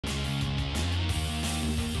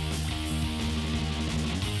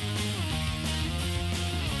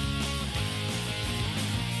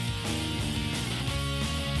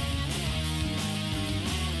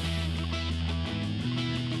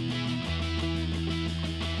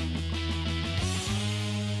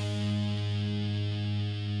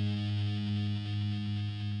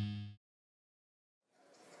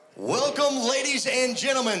Welcome, ladies and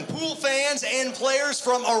gentlemen, pool fans and players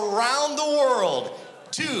from around the world,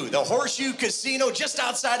 to the Horseshoe Casino just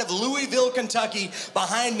outside of Louisville, Kentucky.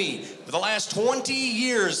 Behind me, for the last 20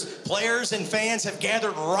 years, players and fans have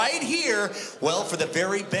gathered right here, well, for the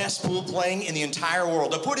very best pool playing in the entire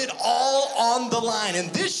world, to put it all on the line. And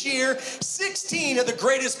this year, 16 of the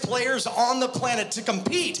greatest players on the planet to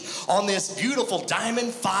compete on this beautiful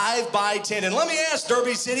Diamond 5x10. And let me ask,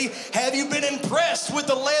 Derby City, have you been impressed with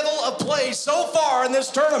the level of play so far in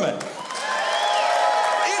this tournament?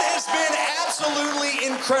 It has been absolutely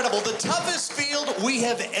incredible. The toughest field we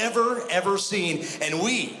have ever seen. And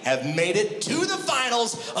we have made it to the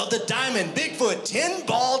finals of the Diamond BIGFOOT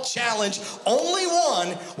 10-Ball Challenge. Only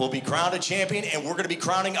one will be crowned a champion, and we're going to be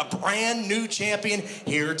crowning a brand new champion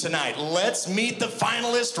here tonight. Let's meet the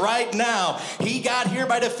finalist right now. He got here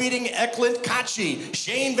by defeating Eklund Kachi,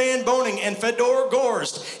 Shane Van Boning, and Fedor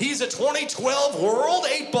Gorst. He's a 2012 World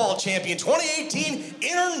 8-Ball champion, 2018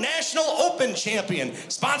 International Open champion,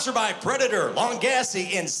 sponsored by Predator,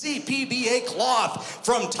 Longassi, and CPBA Cloth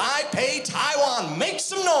from Taipei, Taiwan. Make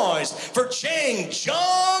some noise for CHANG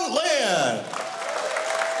Jung-Lin.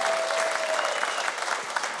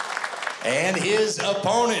 And his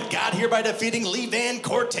opponent got here by defeating Lee Van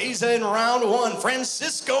Corteza in round one,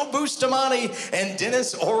 Francisco Bustamante and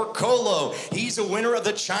Dennis Orcolo. He's a winner of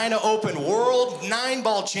the China Open World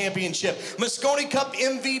 9-Ball Championship, Mosconi Cup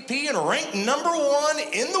MVP, and ranked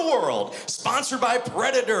 #1 in the world. Sponsored by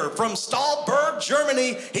Predator from Stahlberg,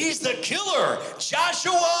 Germany, he's the killer,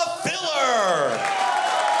 Joshua FILLER.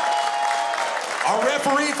 Our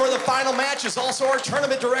referee for the final match is also our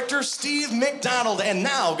tournament director, Steve McDonald. And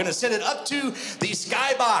now, going to send it up to the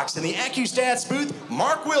Skybox in the Accu-Stats booth,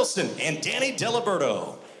 Mark Wilson and Danny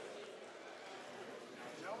Diliberto.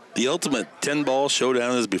 The ultimate 10-ball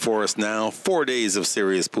showdown is before us now. 4 days of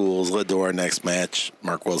serious pools led to our next match.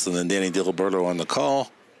 Mark Wilson and Danny Diliberto on the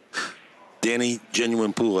call. Danny,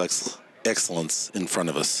 genuine pool excellence in front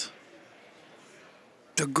of us.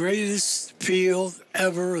 The greatest field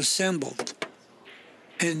ever assembled.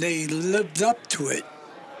 And they lived up to it.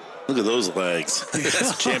 Look at those legs.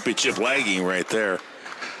 That's championship lagging right there.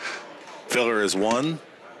 Filler has won.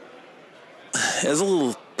 As a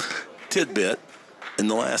little tidbit, in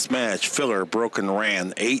the last match, Filler broke and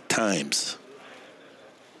ran 8 times.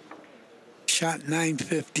 Shot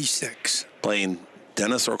 956. Playing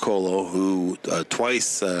Dennis Orcolo, who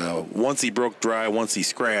twice, once he broke dry, once he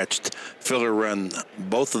scratched. Filler ran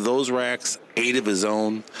both of those racks, 8 of his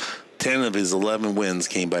own. 10 of his 11 wins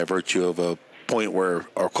came by virtue of a point where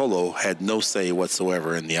Orcolo had no say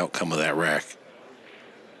whatsoever in the outcome of that rack.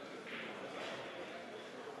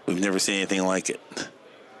 We've never seen anything like it.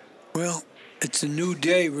 Well, it's a new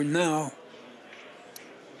day now.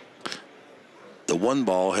 The 1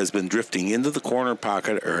 ball has been drifting into the corner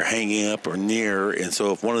pocket or hanging up or near, and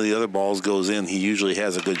so if one of the other balls goes in, he usually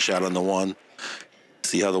has a good shot on the 1.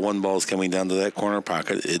 See how the 1 ball is coming down to that corner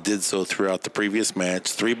pocket. It did so throughout the previous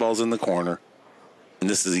match. 3 balls in the corner. And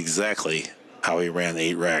this is exactly how he ran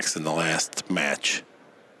 8 racks in the last match.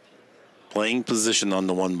 Playing position on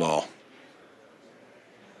the 1 ball.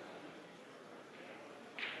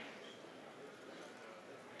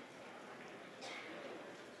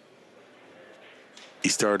 He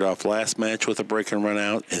started off last match with a break and run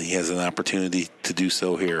out, and he has an opportunity to do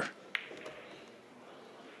so here.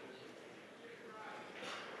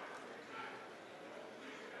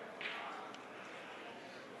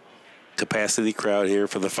 Capacity crowd here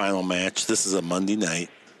for the final match. This is a Monday night.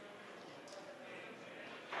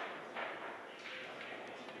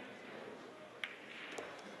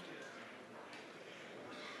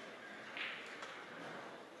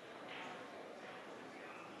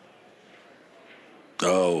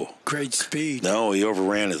 Oh. Great speed. No, he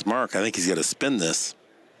overran his mark. I think he's got to spin this.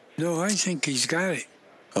 No, I think he's got it.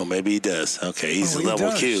 Oh, maybe he does. Okay, he's he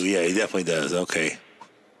level does. Q. Yeah, he definitely does. Okay.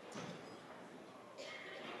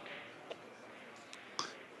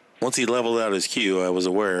 Once he leveled out his cue, I was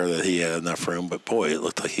aware that he had enough room, but boy, it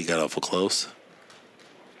looked like he got awful close.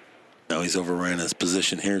 Now he's overran his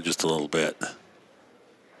position here just a little bit.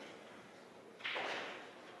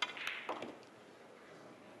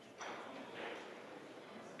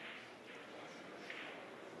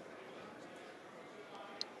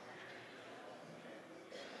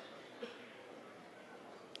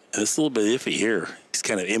 And it's a little bit iffy here. He's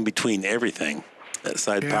kind of in between everything. That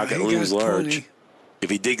side pocket looms large. 20. If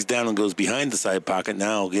he digs down and goes behind the side pocket,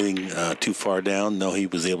 now getting too far down, no, he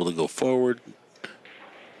was able to go forward,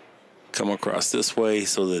 come across this way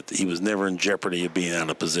so that he was never in jeopardy of being out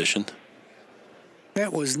of position.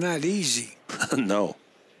 That was not easy. No.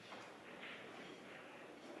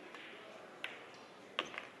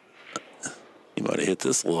 Might have hit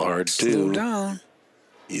this a little hard, too. Slow down.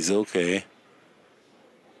 He's okay.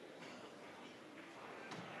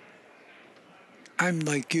 I'm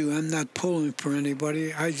like you. I'm not pulling for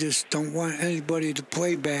anybody. I just don't want anybody to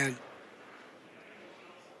play bad.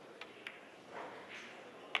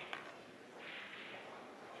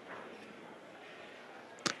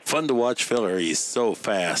 Fun to watch Filler. He's so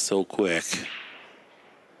fast, so quick.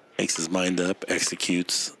 Makes his mind up,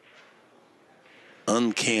 executes.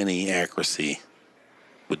 Uncanny accuracy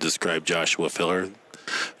would describe Joshua Filler.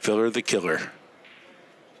 Filler the killer.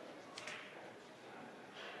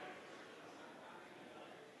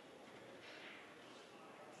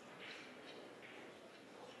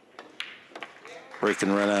 Break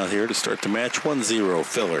and run out here to start the match. 1-0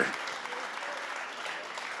 Filler.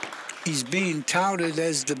 He's being touted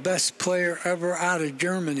as the best player ever out of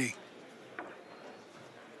Germany.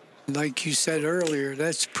 Like you said earlier,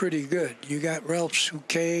 that's pretty good. You got Ralph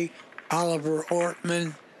Souquet, Oliver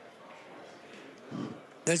Ortman.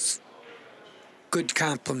 That's good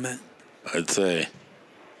compliment. I'd say.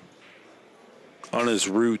 On his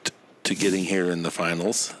route to getting here in the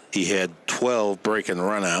finals, he had 12 break and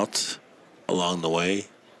run outs along the way.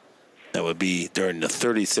 That would be during the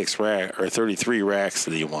 33 racks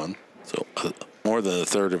that he won. So more than a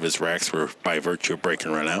third of his racks were by virtue of break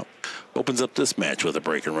and run out. Opens up this match with a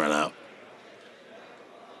break and run out.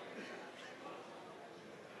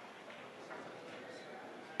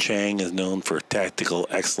 Chang is known for tactical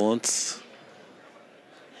excellence.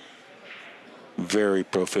 Very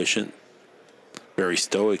proficient. Very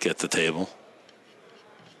stoic at the table.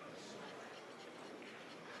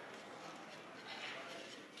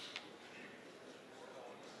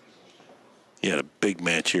 He had a big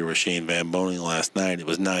match here with Shane Van Boening last night. It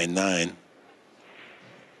was 9-9.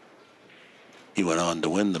 He went on to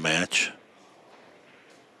win the match.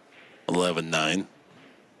 11-9.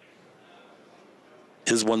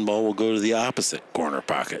 His one ball will go to the opposite corner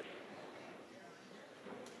pocket.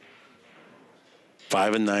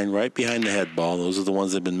 5 and 9 right behind the head ball. Those are the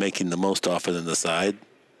ones that have been making the most often in the side.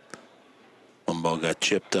 One ball got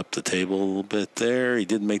chipped up the table a little bit there. He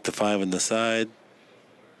did make the 5 in the side.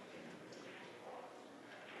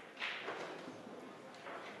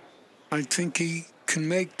 I think he can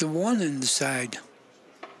make the 1 in the side.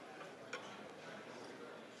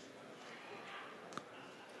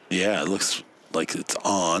 Yeah, it looks like it's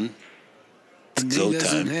on. It's and go he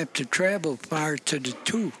doesn't time. have to travel far to the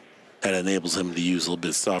 2. That enables him to use a little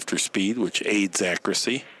bit softer speed, which aids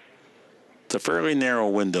accuracy. It's a fairly narrow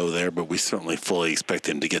window there, but we certainly fully expect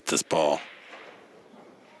him to get this ball.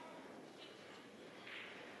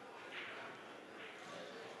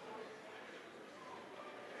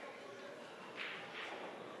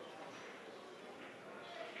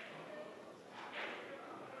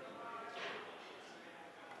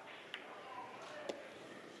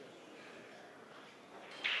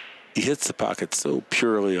 He hits the pocket so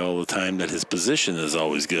purely all the time that his position is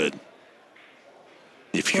always good.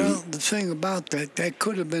 Well, the thing about that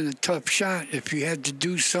could have been a tough shot if you had to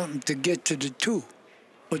do something to get to the 2.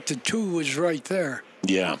 But the 2 was right there.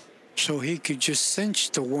 Yeah. So he could just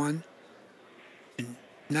cinch the 1. And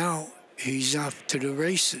now he's off to the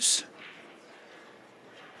races.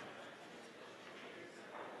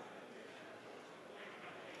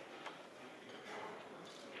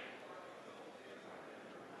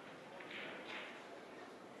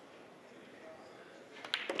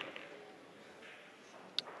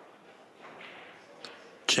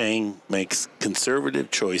 Chang makes conservative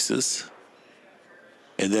choices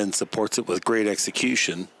and then supports it with great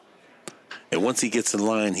execution. And once he gets in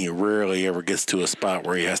line, he rarely ever gets to a spot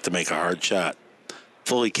where he has to make a hard shot.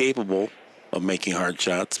 Fully capable of making hard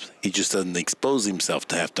shots, he just doesn't expose himself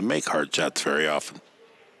to have to make hard shots very often.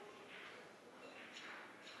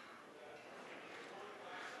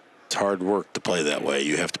 It's hard work to play that way.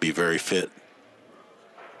 You have to be very fit.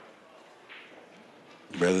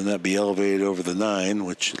 Rather than not be elevated over the 9,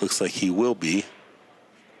 which it looks like he will be.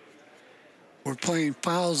 We're playing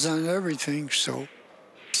fouls on everything, so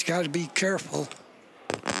he's got to be careful.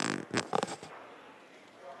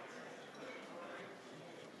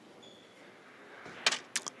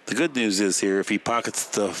 The good news is here, if he pockets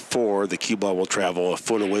the 4, the cue ball will travel a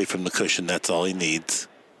foot away from the cushion. That's all he needs.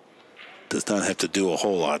 Does not have to do a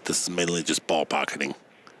whole lot. This is mainly just ball pocketing.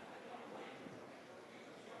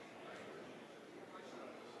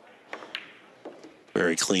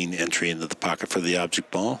 Very clean entry into the pocket for the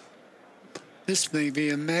object ball. This may be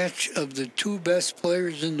a match of the 2 best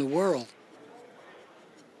players in the world.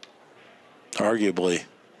 Arguably,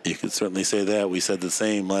 you could certainly say that. We said the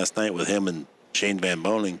same last night with him and Shane Van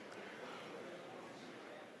Boening.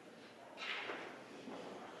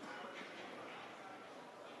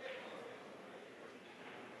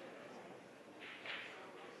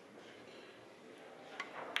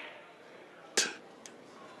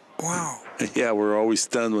 Wow. Yeah, we're always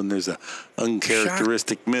stunned when there's a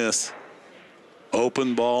uncharacteristic miss.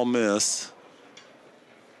 Open ball miss.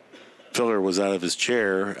 Filler was out of his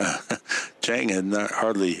chair. Chang had not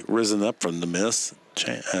hardly risen up from the miss.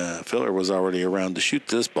 Filler was already around to shoot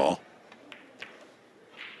this ball.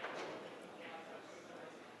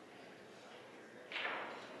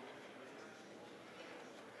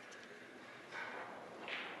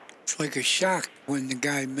 It's like a shock when the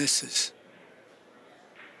guy misses.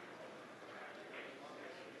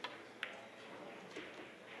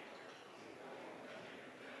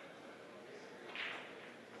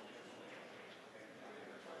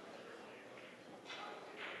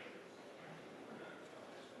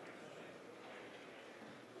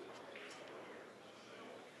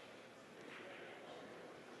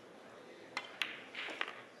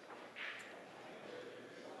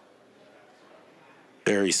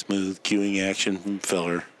 Very smooth cueing action from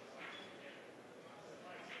Filler.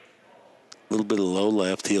 A little bit of low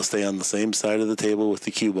left. He'll stay on the same side of the table with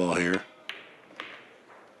the cue ball here.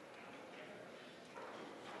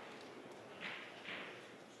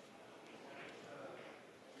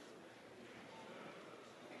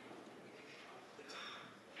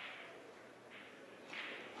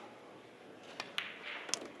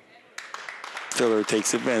 Filler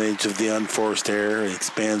takes advantage of the unforced error and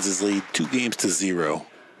expands his lead 2-0.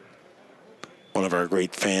 One of our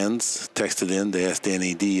great fans texted in to ask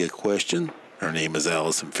Danny D a question. Her name is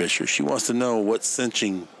Allison Fisher. She wants to know what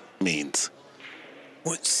cinching means.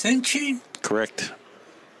 What, cinching? Correct.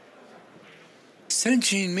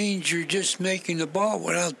 Cinching means you're just making the ball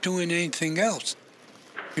without doing anything else.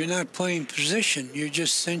 You're not playing position. You're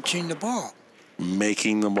just cinching the ball.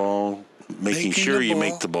 Making the ball, making sure you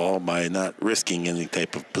make the ball by not risking any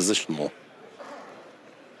type of positional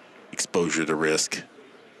exposure to risk.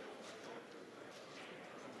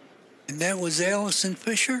 And that was Allison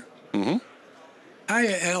Fisher? Mm-hmm.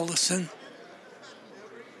 Hiya, Allison.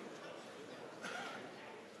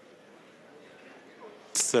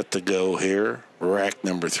 Set to go here. Rack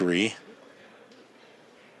number 3.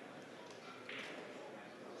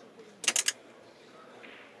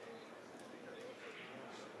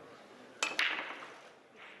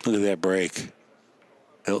 Look at that break.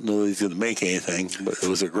 I don't know that he's going to make anything, but it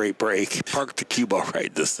was a great break. Parked the cue ball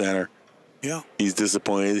right to center. Yeah. He's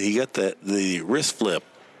disappointed. He got the wrist flip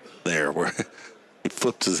there where he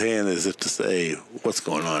flipped his hand as if to say, what's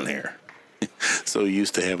going on here? So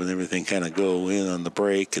used to having everything kind of go in on the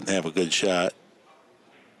break and have a good shot.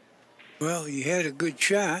 Well, he had a good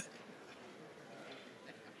shot.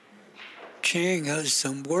 Chang has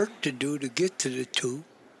some work to do to get to the 2.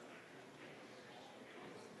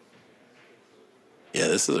 Yeah,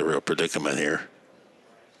 this is a real predicament here.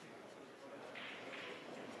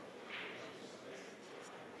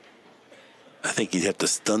 I think you'd have to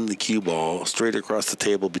stun the cue ball straight across the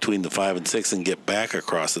table between the 5 and 6 and get back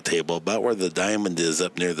across the table about where the diamond is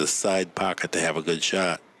up near the side pocket to have a good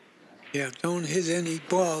shot. Yeah, don't hit any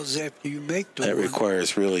balls after you make the That one.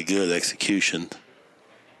 requires really good execution.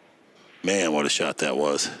 Man, what a shot that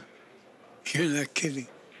was. You're not kidding.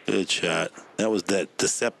 Good shot. That was that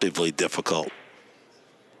deceptively difficult.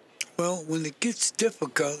 Well, when it gets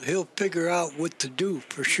difficult, he'll figure out what to do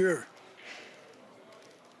for sure.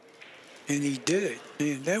 And he did it.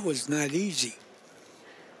 Man, that was not easy.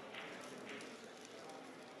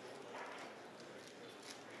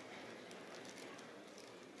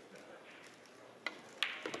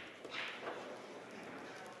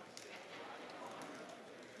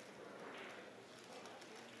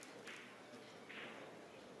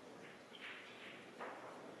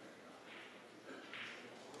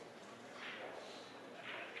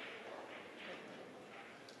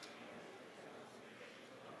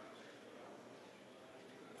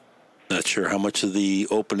 Not sure how much of the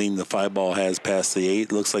opening the 5 ball has past the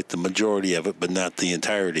 8. Looks like the majority of it, but not the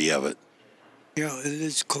entirety of it. Yeah, it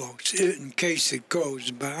is close, in case it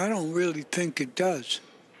goes, but I don't really think it does.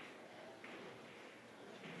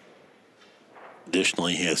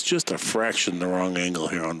 Additionally, he has just a fraction the wrong angle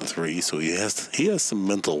here on the 3, so he has some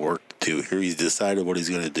mental work to do here. He's decided what he's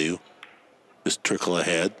going to do. Just trickle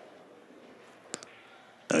ahead.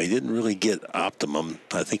 Now, he didn't really get optimum.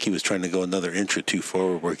 I think he was trying to go another inch or 2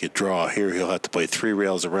 forward where he could draw. Here he'll have to play 3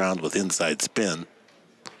 rails around with inside spin.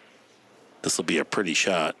 This will be a pretty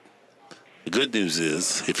shot. The good news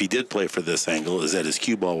is, if he did play for this angle, is that his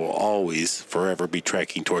cue ball will always, forever be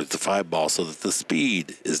tracking towards the 5 ball so that the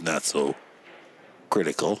speed is not so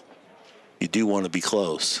critical. You do want to be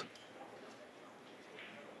close.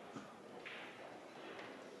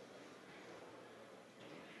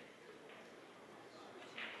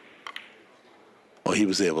 Well, he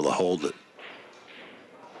was able to hold it.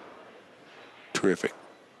 Terrific.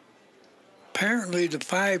 Apparently the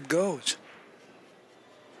 5 goes.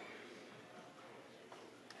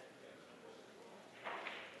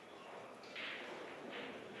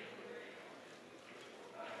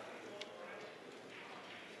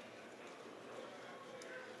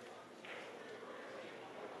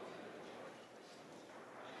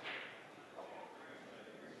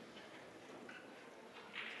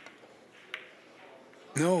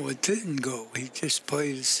 No, it didn't go. He just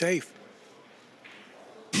played it safe.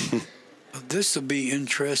 Well, this will be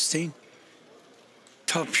interesting.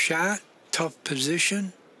 Tough shot, tough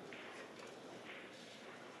position.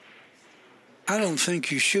 I don't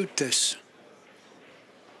think you shoot this.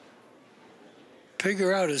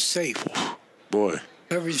 Figure out a safe. Boy.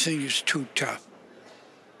 Everything is too tough.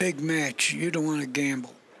 Big match. You don't want to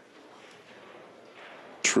gamble.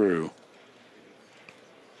 True.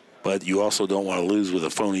 But you also don't want to lose with a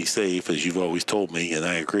phony safe, as you've always told me, and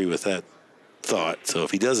I agree with that thought. So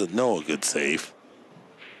if he doesn't know a good safe,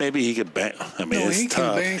 maybe he could bank. I mean, it's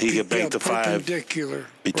tough. He could bank the 5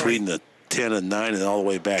 between the 10 and 9 and all the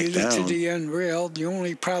way back down. Get it to the end rail. The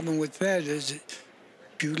only problem with that is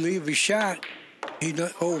if you leave a shot, he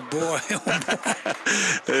does. Oh boy!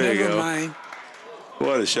 There you go. Never mind.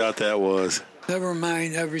 What a shot that was. Never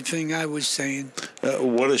mind everything I was saying.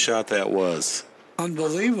 What a shot that was.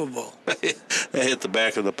 Unbelievable. That hit the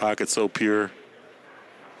back of the pocket so pure.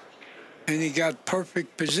 And he got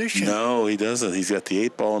perfect position. No, he doesn't. He's got the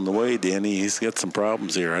 8 ball in the way, Danny. He's got some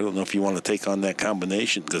problems here. I don't know if you want to take on that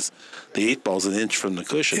combination because the 8 ball's an inch from the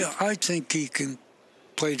cushion. Yeah, I think he can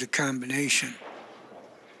play the combination.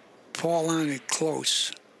 Fall on it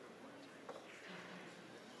close.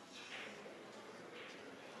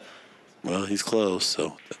 Well, he's close,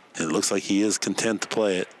 so it looks like he is content to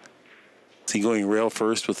play it. Is he going rail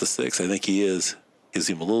first with the 6? I think he is. Gives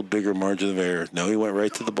him a little bigger margin of error. No, he went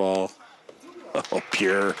right to the ball. Oh,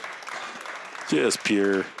 pure. Just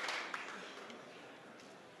pure.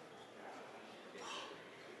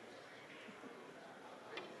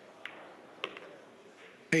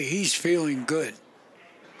 Hey, he's feeling good.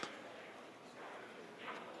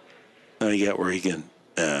 Now you got where he can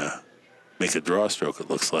make a draw stroke, it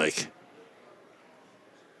looks like.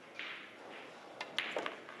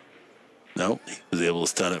 Nope, he was able to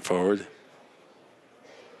stun it forward.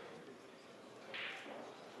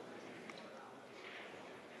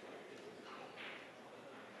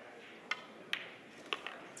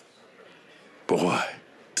 Boy,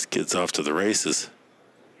 this kid's off to the races.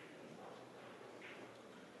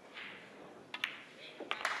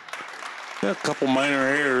 A couple minor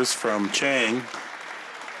errors from Chang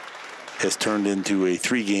has turned into a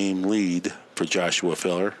 3-game lead for Joshua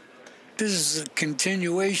Filler. This is a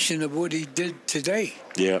continuation of what he did today.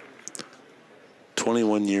 Yeah.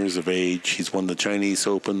 21 years of age. He's won the Chinese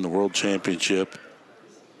Open, the World Championship.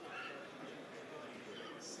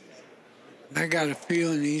 I got a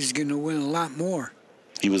feeling he's going to win a lot more.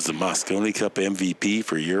 He was the Mosconi Cup MVP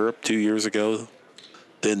for Europe 2 years ago.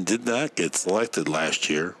 Then did not get selected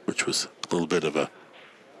last year, which was a little bit of a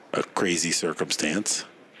crazy circumstance.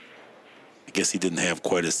 I guess he didn't have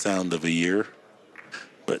quite as sound of a year.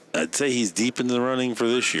 But I'd say he's deep in the running for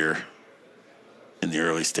this year in the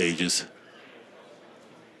early stages.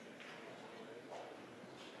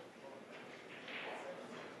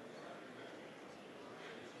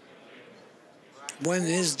 When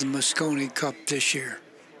is the Mosconi Cup this year?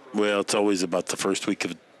 Well, it's always about the first week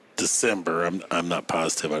of December. I'm not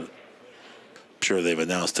positive. I'm sure they've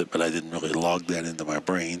announced it, but I didn't really log that into my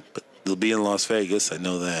brain. But they'll be in Las Vegas. I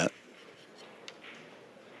know that.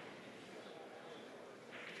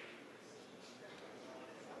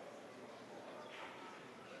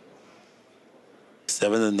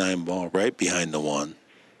 Seven and 9 ball right behind the 1.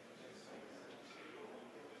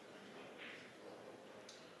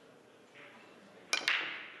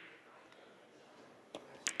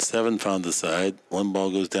 Seven found the side. 1 ball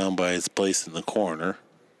goes down by its place in the corner.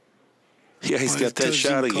 Yeah, he's got that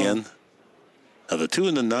shot again. Now the 2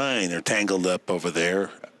 and the 9 are tangled up over there,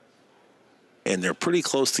 and they're pretty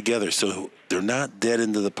close together, so they're not dead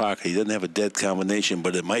into the pocket. He doesn't have a dead combination,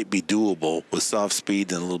 but it might be doable with soft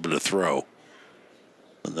speed and a little bit of throw.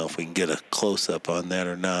 I don't know if we can get a close-up on that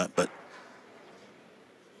or not, but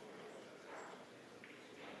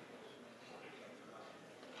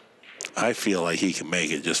I feel like he can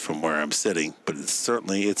make it just from where I'm sitting, but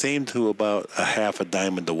it's aimed to about a half a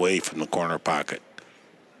diamond away from the corner pocket.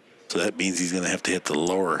 So that means he's going to have to hit the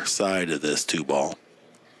lower side of this 2 ball,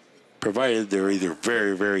 provided they're either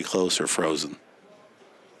very, very close or frozen.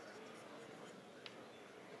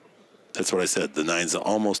 That's what I said. The 9's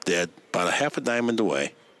almost dead, about a half a diamond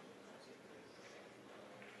away.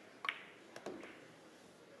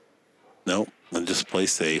 Nope, and just play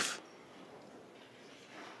safe.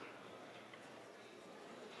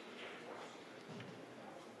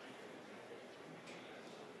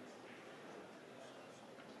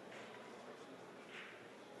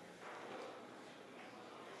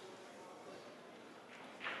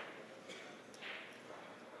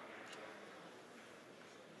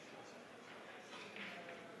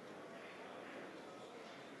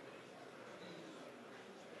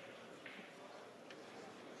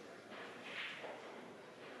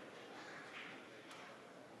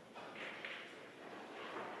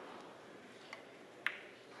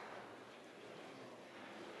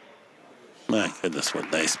 My goodness,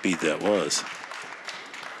 what nice speed that was.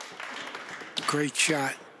 Great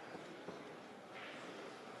shot.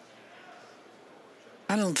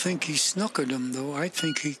 I don't think he snookered him, though. I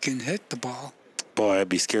think he can hit the ball. Boy, I'd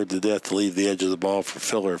be scared to death to leave the edge of the ball for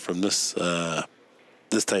filler from this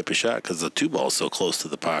this type of shot because the 2 ball's so close to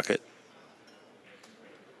the pocket.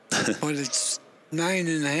 But it's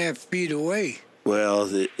 9.5 feet away. Well,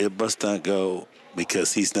 it must not go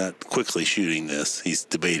because he's not quickly shooting this. He's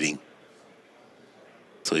debating.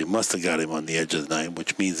 So he must have got him on the edge of the 9,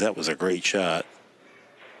 which means that was a great shot.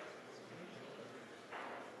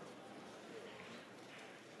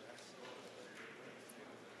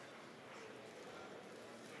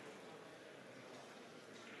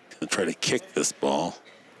 Gonna try to kick this ball.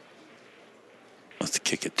 Wants to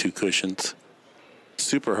kick it 2 cushions.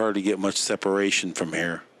 Super hard to get much separation from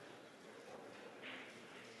here.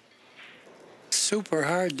 Super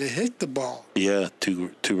hard to hit the ball. Yeah,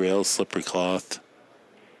 two rails, slippery cloth.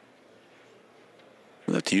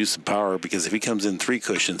 We'll have to use some power because if he comes in 3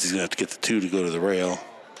 cushions, he's gonna have to get the 2 to go to the rail.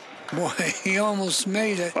 Boy, he almost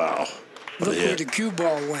made it. Wow. Look where the cue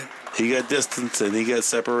ball went. He got distance and he got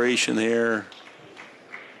separation here.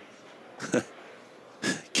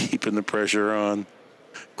 Keeping the pressure on.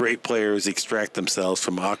 Great players extract themselves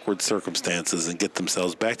from awkward circumstances and get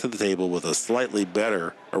themselves back to the table with a slightly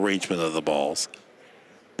better arrangement of the balls.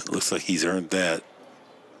 It looks like he's earned that.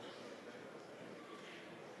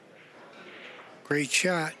 Great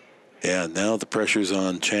shot. Yeah, now the pressure's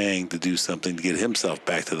on Chang to do something to get himself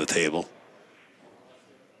back to the table.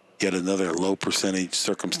 Yet another low percentage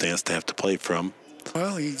circumstance to have to play from.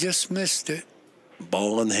 Well, he just missed it.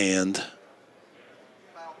 Ball in hand.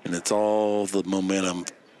 And it's all the momentum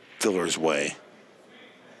Filler's way.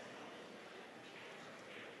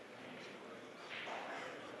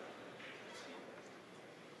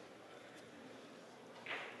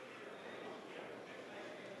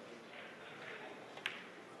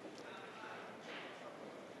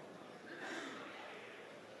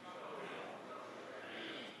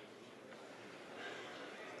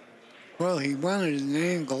 Well, he wanted an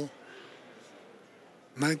angle.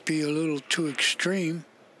 Might be a little too extreme.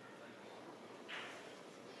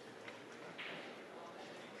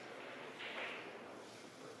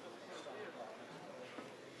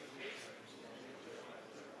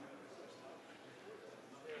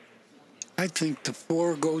 I think the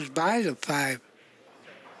 4 goes by the 5.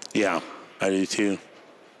 Yeah, I do too.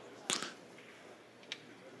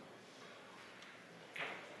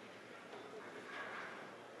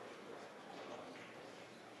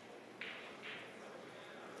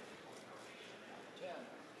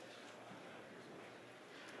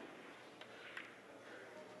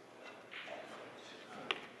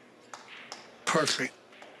 Perfect.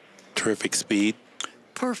 Terrific speed.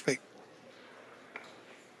 Perfect.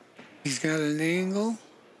 He's got an angle.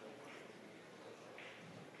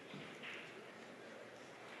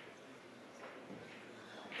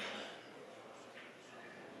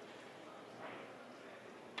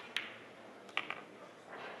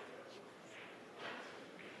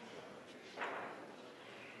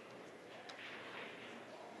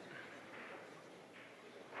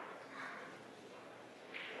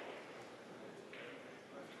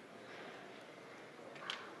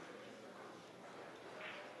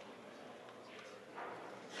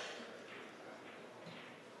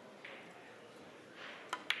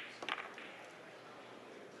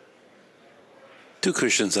 Two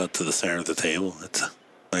cushions out to the center of the table. It's a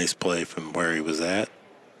nice play from where he was at.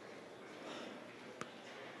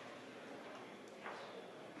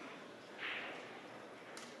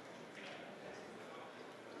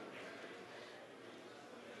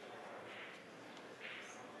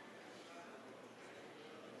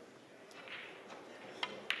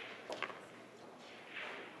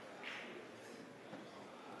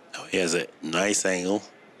 Now he has a nice angle.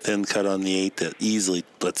 Thin cut on the 8 that easily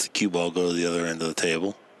lets the cue ball go to the other end of the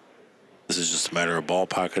table. This is just a matter of ball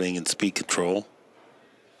pocketing and speed control.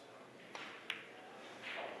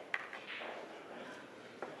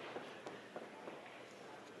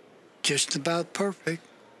 just about perfect.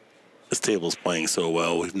 This table's playing so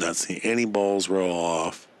well. We've not seen any balls roll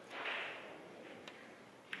off.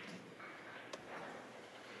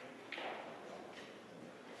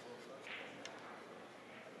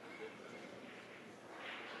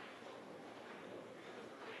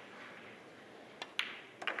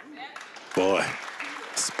 Boy,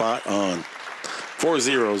 spot on.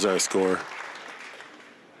 4-0 is our score.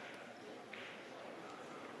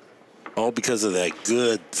 All because of that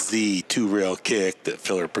good Z two-rail kick that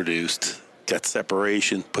Filler produced. Got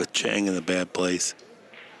separation, put Chang in the bad place.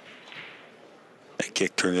 That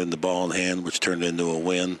kick turned into ball in hand, which turned into a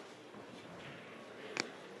win.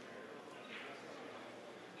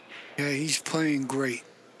 Yeah, he's playing great.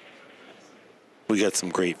 We got some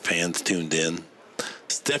great fans tuned in.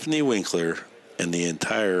 Stephanie Winkler and the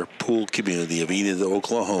entire pool community of Enid,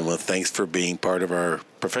 Oklahoma, thanks for being part of our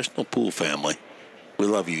professional pool family. We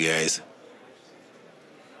love you guys.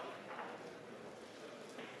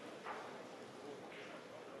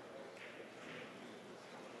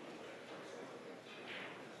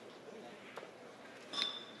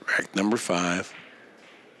 Rack number 5.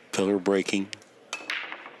 Filler breaking.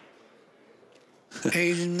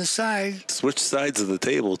 8 in the side. Switch sides of the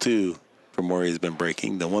table, too, from where he's been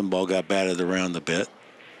breaking. The one ball got batted around a bit.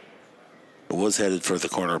 It was headed for the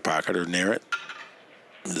corner pocket or near it.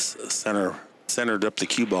 This centered up the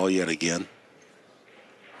cue ball yet again.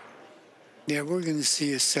 Yeah, we're going to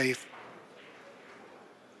see a safe.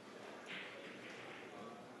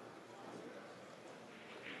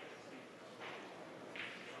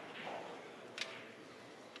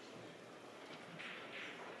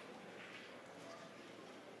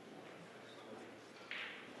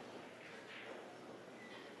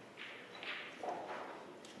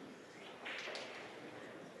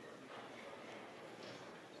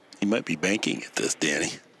 He might be banking at this,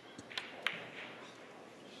 Danny.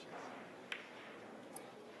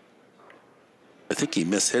 I think he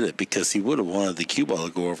mishit it because he would have wanted the cue ball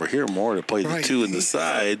to go over here more to play the 2 in the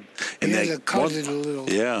side. And he had to cut it a little.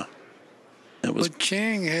 Yeah. But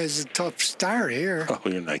Chang has a tough start here. Oh,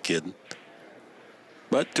 you're not kidding.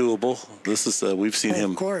 But doable. This is, we've seen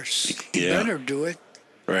him. Of course. He better do it.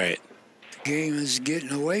 Right. The game is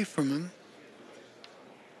getting away from him.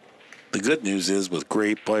 The good news is with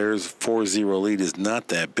great players, 4-0 lead is not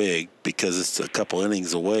that big because it's a couple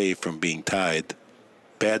innings away from being tied.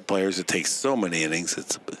 Bad players, it takes so many innings,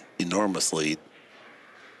 it's an enormous lead.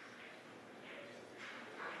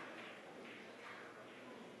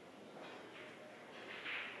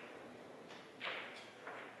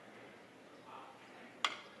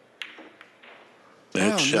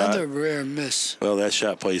 That shot, another rare miss. Well, that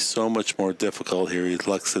shot plays so much more difficult here. He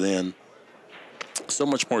lucks it in. So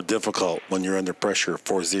much more difficult when you're under pressure,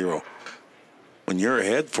 4-0. When you're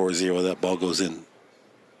ahead 4-0, that ball goes in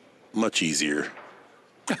much easier.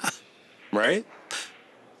 Right?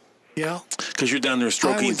 Yeah. Because you're down there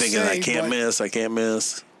stroking, thinking, I can't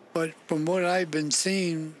miss. But from what I've been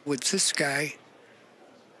seeing with this guy,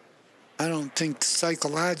 I don't think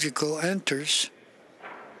psychological enters.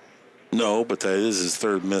 No, but that is his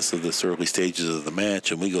third miss of this early stages of the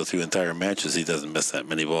match, and we go through entire matches, he doesn't miss that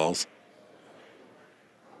many balls.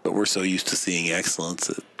 But we're so used to seeing excellence,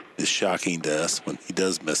 it is shocking to us when he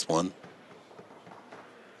does miss one.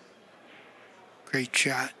 Great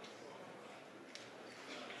shot.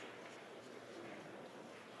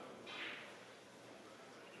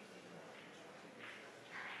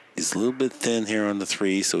 He's a little bit thin here on the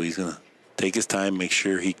 3, so he's going to take his time, make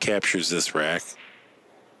sure he captures this rack.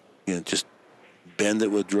 You know, just bend it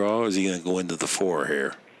with draw, or is he going to go into the 4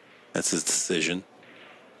 here? That's his decision.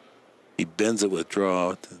 He bends it with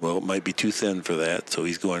draw. Well, it might be too thin for that, so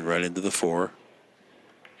he's going right into the 4.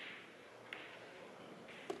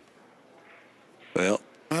 Well,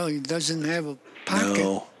 he doesn't have a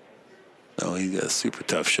pocket. No, he's got a super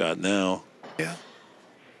tough shot now. Yeah.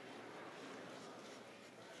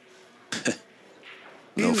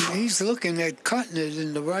 He's looking at cutting it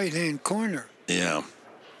in the right-hand corner. Yeah.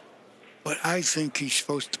 But I think he's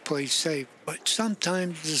supposed to play safe. But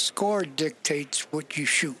sometimes the score dictates what you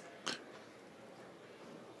shoot.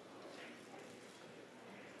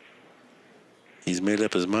 He's made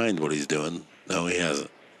up his mind what he's doing. No, he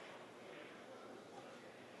hasn't.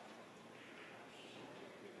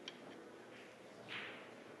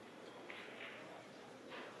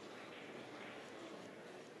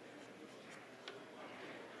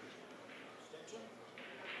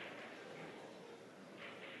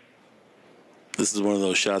 This is one of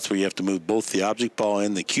those shots where you have to move both the object ball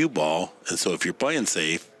and the cue ball. And so if you're playing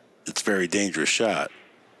safe, it's a very dangerous shot.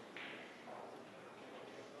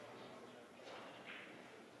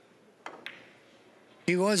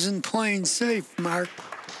 He wasn't playing safe, Mark.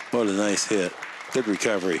 What a nice hit. Good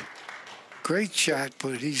recovery. Great shot,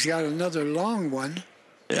 but he's got another long one.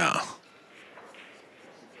 Yeah.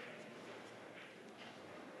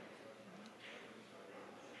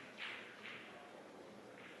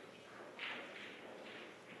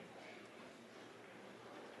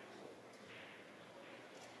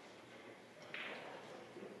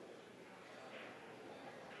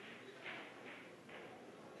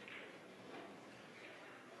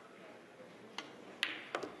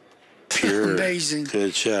 Pure. Amazing.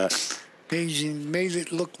 Good shot. Amazing. Made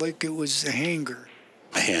it look like it was a hanger.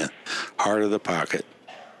 Man, heart of the pocket.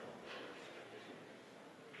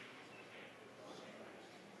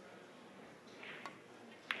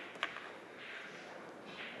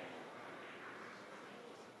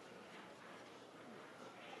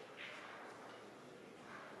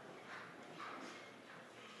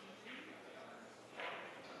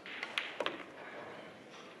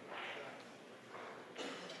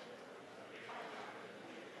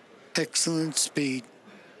 Excellent speed.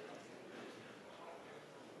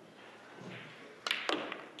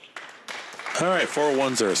 All right,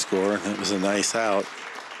 4-1's our score. That was a nice out.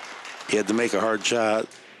 He had to make a hard shot.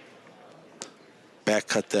 Back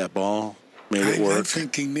cut that ball. Made it work. I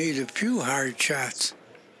think he made a few hard shots.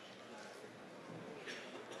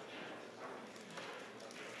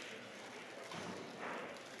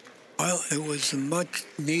 Well, it was a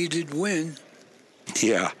much-needed win.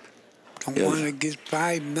 Yeah. Don't want to get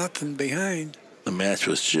 5-0 behind. The match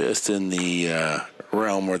was just in the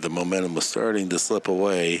realm where the momentum was starting to slip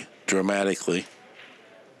away dramatically.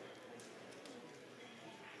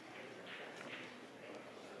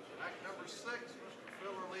 Act number 6, Mr.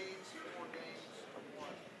 Filler leads 4 games to 1.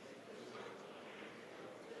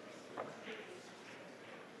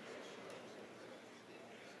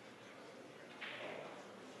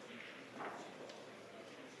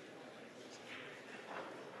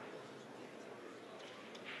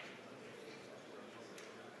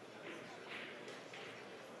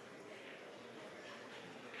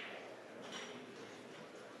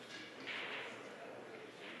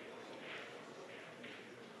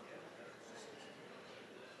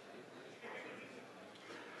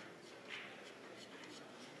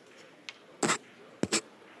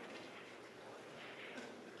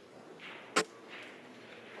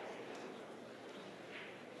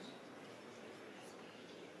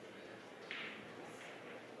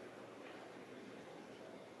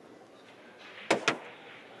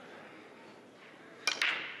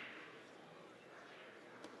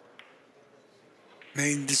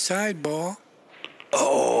 Made the side ball.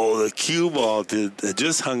 Oh, the cue ball it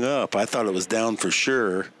just hung up. I thought it was down for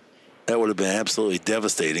sure. That would have been absolutely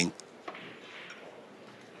devastating.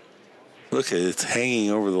 Look at it, it's hanging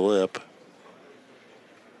over the lip.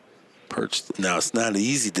 Perched. Now, it's not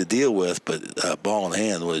easy to deal with, but ball in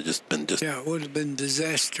hand would have just been Yeah, it would have been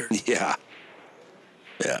disaster. Yeah.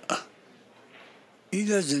 Yeah. He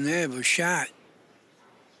doesn't have a shot.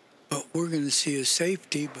 But we're going to see a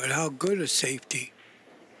safety, but how good a safety?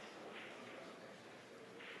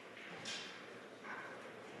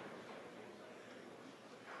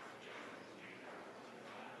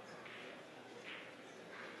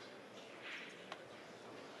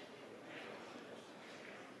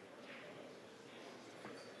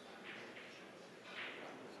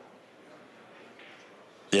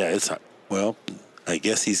 Yeah, it's, well, I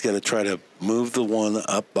guess he's got to try to move the one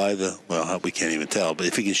up by the, well, we can't even tell, but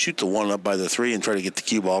if he can shoot the one up by the 3 and try to get the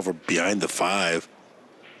cue ball for behind the 5,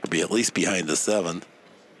 or be at least behind the 7.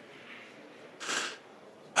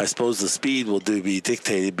 I suppose the speed will be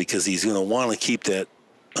dictated because he's going to want to keep that.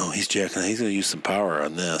 Oh, he's jacking. He's going to use some power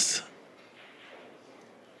on this.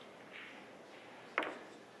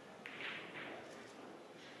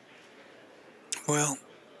 Well,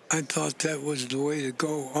 I thought that was the way to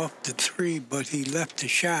go off the 3, but he left the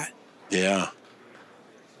shot. Yeah.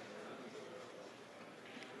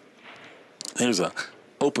 There's a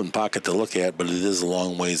open pocket to look at, but it is a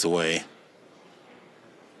long ways away.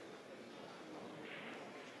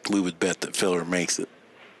 We would bet that Filler makes it.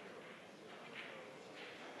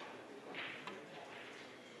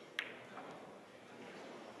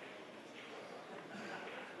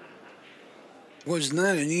 Was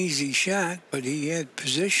not an easy shot, but he had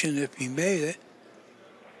position if he made it.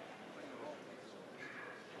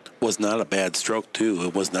 Was not a bad stroke, too.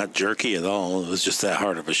 It was not jerky at all. It was just that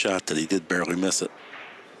hard of a shot that he did barely miss it.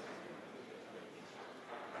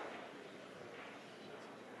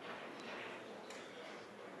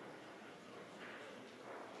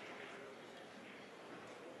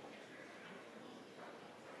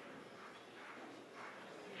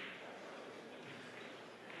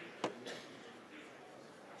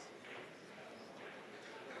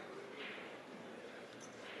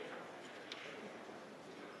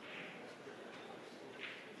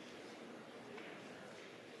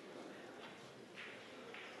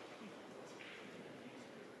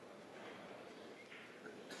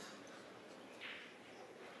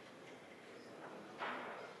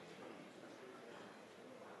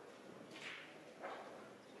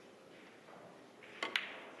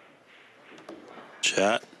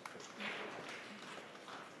 shot.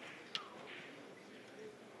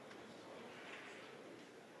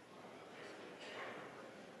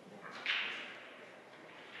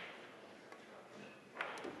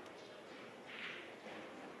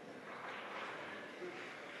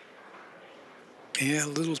 Yeah, a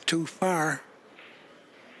little too far.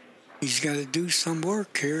 He's got to do some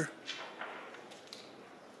work here.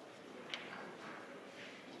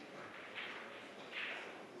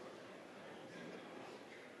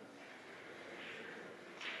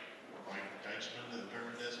 Mike Deichman to the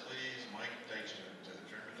tournament desk, please. Mike Deichman to the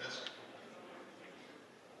tournament desk.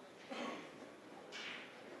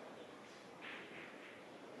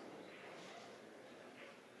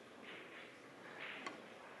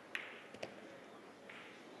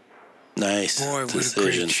 Nice Boy, what a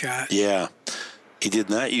decision. great shot. Yeah. He did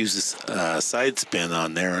not use this side spin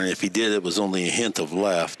on there, and if he did, it was only a hint of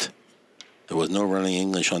left. There was no running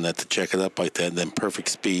English on that to check it up like that, and then perfect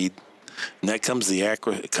speed. And that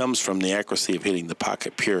comes from the accuracy of hitting the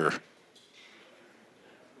pocket pure.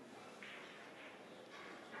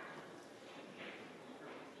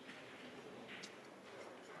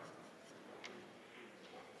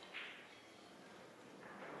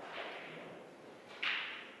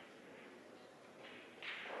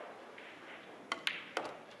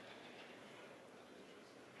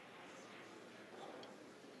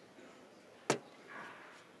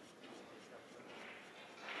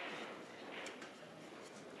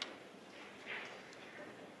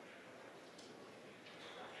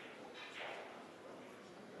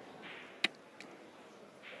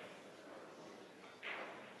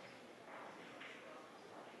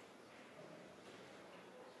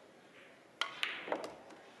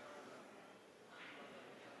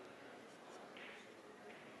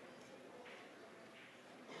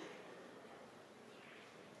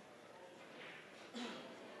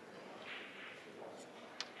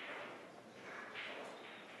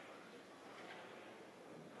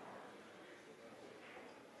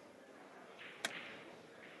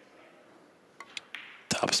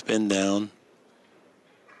 Top spin down.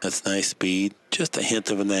 That's nice speed. Just a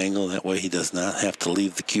hint of an angle. That way he does not have to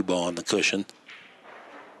leave the cue ball on the cushion.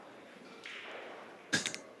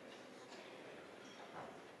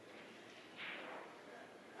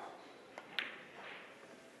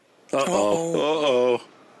 Uh-oh. Uh-oh.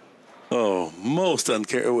 Oh, most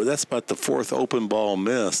uncharacteristic. That's about the fourth open ball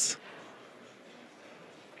miss.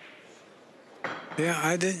 Yeah,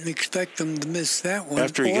 I didn't expect him to miss that one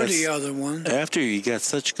After he or gets- the other one. After he got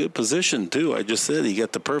such good position, too. I just said he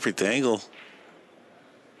got the perfect angle.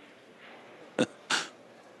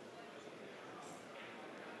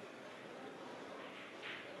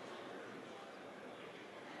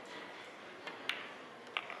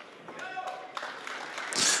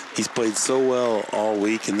 He's played so well all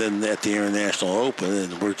week, and then at the International Open,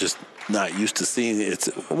 and we're just not used to seeing it. It's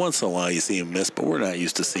once in a while you see him miss, but we're not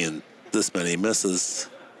used to seeing this many misses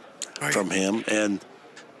Right. from him. And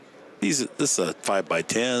this is a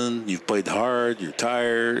 5x10. You've played hard. You're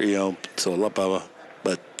tired. So blah, blah, blah.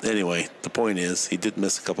 But anyway, the point is he did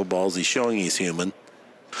miss a couple balls. He's showing he's human.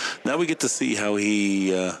 Now we get to see how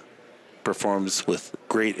he performs with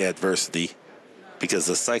great adversity, because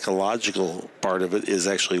the psychological part of it is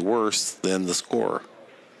actually worse than the score.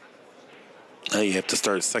 Now you have to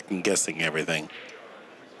start second-guessing everything.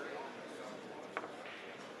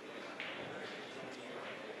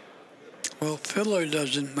 Well, Filler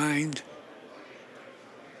doesn't mind.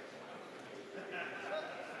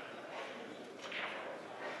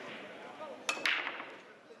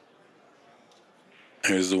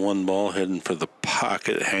 Here's the one ball heading for the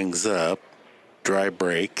pocket. Hangs up. Dry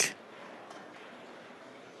break.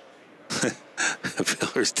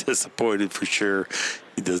 Filler's disappointed for sure.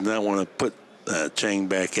 He does not want to put Chang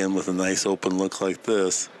back in with a nice open look like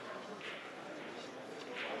this.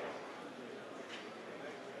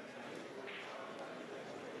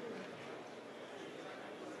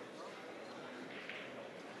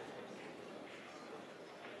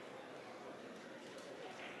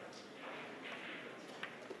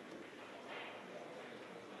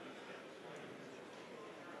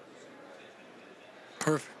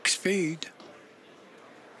 Perfect speed.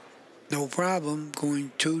 No problem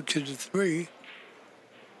going 2 to the 3.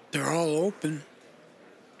 They're all open.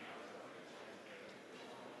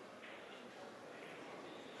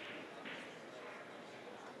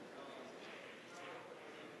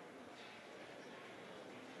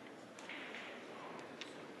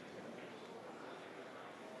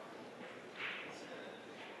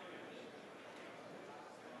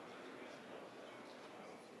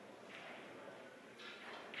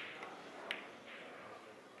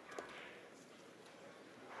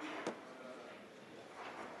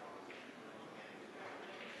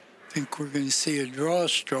 I think we're going to see a draw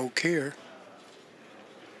stroke here.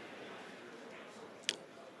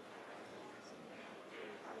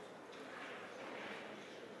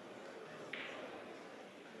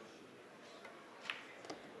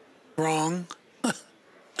 Wrong. Look at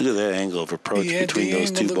that angle of approach He had between the those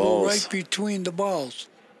angle two to balls. go right between the balls.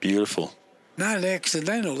 Beautiful. Not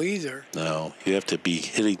accidental either. No, you have to be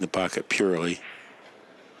hitting the pocket purely.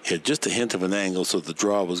 He had just a hint of an angle, so the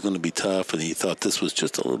draw was going to be tough, and he thought this was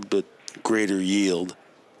just a little bit greater yield.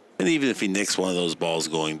 And even if he nicks one of those balls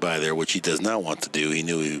going by there, which he does not want to do, he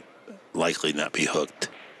knew he would likely not be hooked.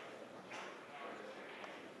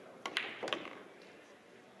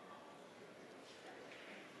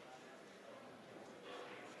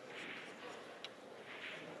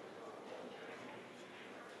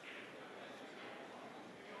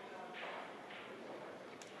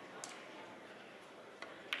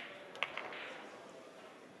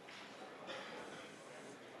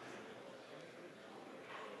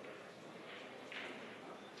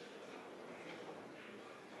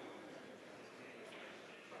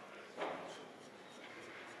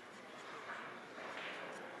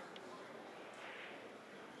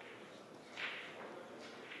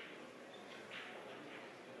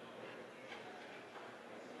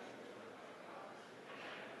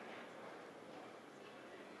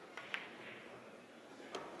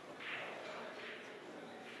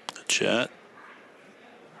 Shot.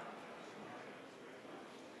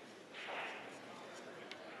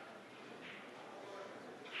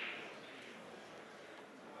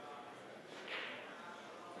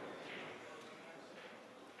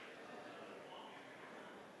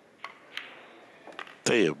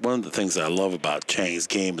 Tell you, one of the things I love about Chang's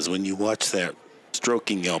game is when you watch that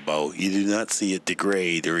stroking elbow, you do not see it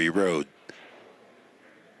degrade or erode.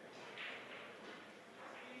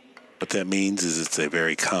 What that means is it's a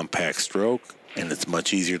very compact stroke, and it's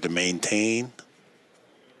much easier to maintain.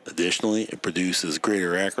 Additionally, it produces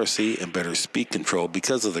greater accuracy and better speed control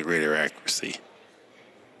because of the greater accuracy.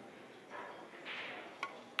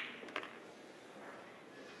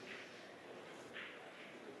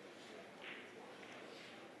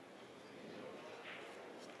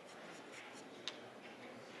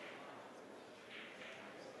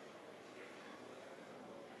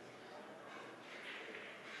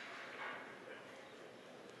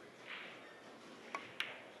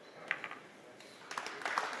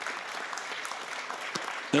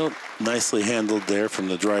 Nope, nicely handled there from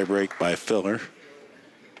the dry break by Filler.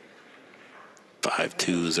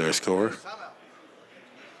 5-2 is our score.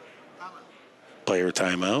 Player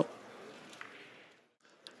timeout.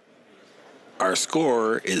 Our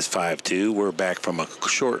score is 5-2. We're back from a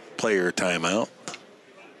short player timeout.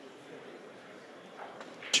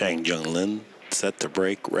 CHANG Jung-Lin set to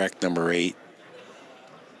break, rack number 8.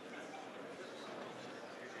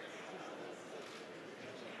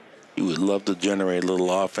 You would love to generate a little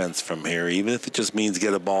offense from here, even if it just means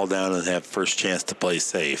get a ball down and have first chance to play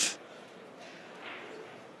safe.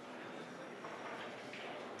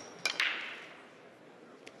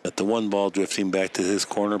 At the one ball drifting back to his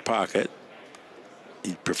corner pocket.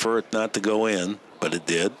 He'd prefer it not to go in, but it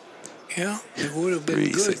did. Yeah, it would have been 3,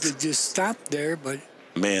 good 6. to just stop there, but...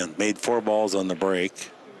 Man, made 4 balls on the break.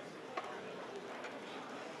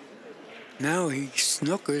 Now he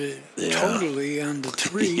snookered it Yeah. totally on the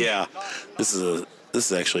 3. Yeah, this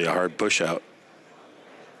is actually a hard push out.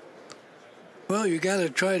 Well, you got to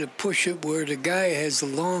try to push it where the guy has a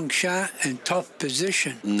long shot and tough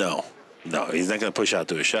position. No, he's not going to push out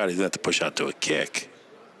to a shot. He's going to have to push out to a kick.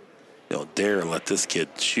 You don't dare let this kid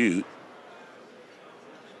shoot.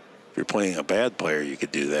 If you're playing a bad player, you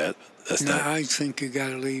could do that. That's No, not. I think you got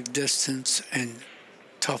to leave distance and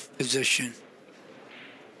tough position.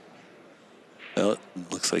 Well, it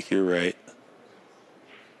looks like you're right.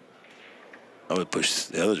 I would push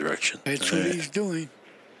the other direction. That's All what right. he's doing.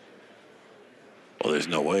 Well, there's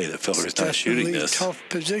no way that Filler's It's not shooting definitely this. tough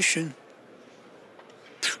position.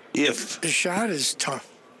 If The shot is tough.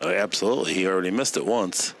 absolutely, he already missed it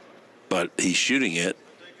once, but he's shooting it.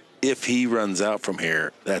 If he runs out from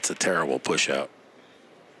here, that's a terrible push out.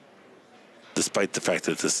 Despite the fact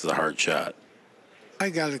that this is a hard shot. I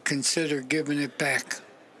got to consider giving it back.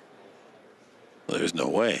 Well, there's no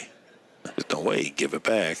way. There's no way he'd give it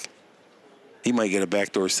back. He might get a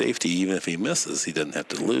backdoor safety even if he misses. He doesn't have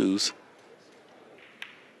to lose.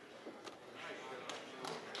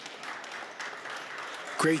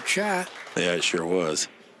 Great shot. Yeah, it sure was.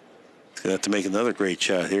 He's going to have to make another great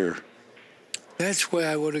shot here. That's why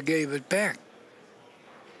I would have gave it back.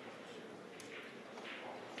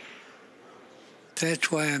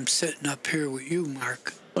 That's why I'm sitting up here with you,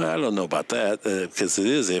 Mark. Well, I don't know about that because it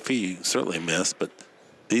is iffy. You certainly missed, but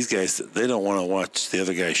These guys, they don't want to watch the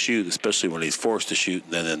other guy shoot, especially when he's forced to shoot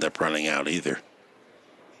and then end up running out either.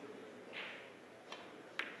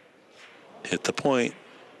 Hit the point.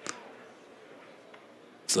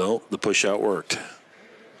 So the push out worked.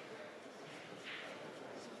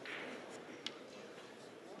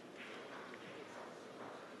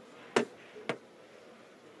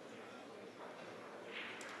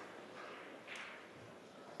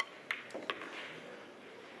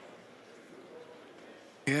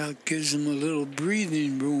 Yeah, it gives him a little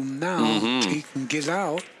breathing room now. He can get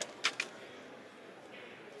out.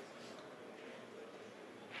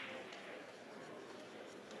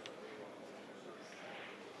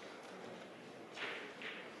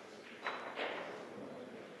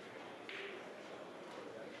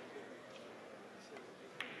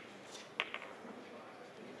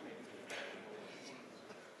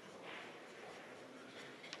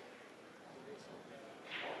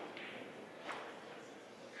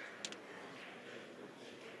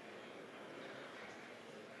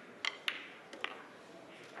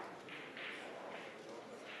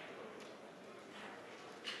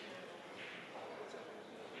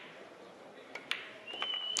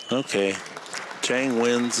 Okay. Chang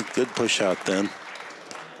wins. Good push out then.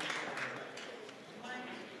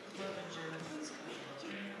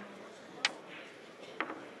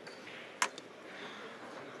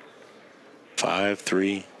 Five,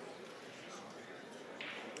 3.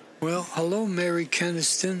 Well, hello, Mary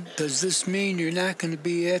Keniston. Does this mean you're not going to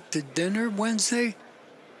be at the dinner Wednesday?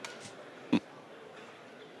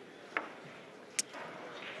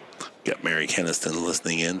 Got Mary Keniston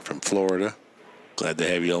listening in from Florida. Glad to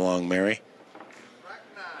have you along, Mary.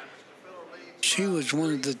 She was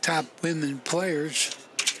one of the top women players,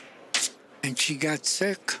 and she got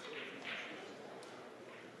sick.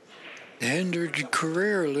 It hindered her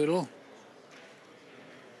career a little.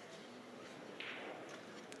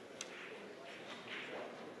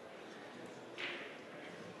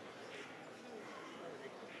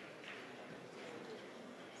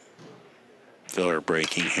 Filler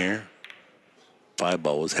breaking here.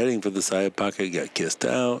 5-ball was heading for the side pocket, got kissed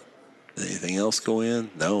out. Did anything else go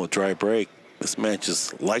in? No, a dry break. This match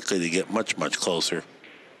is likely to get much, much closer.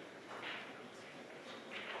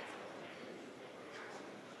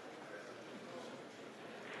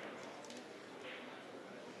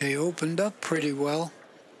 They opened up pretty well.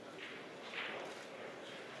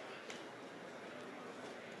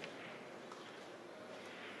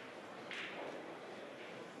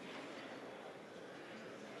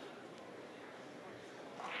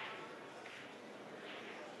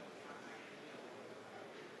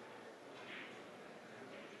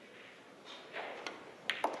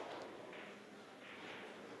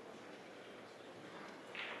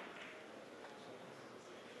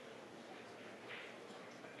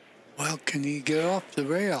 Well, can he get off the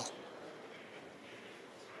rail?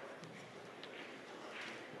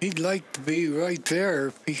 He'd like to be right there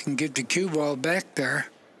if he can get the cue ball back there.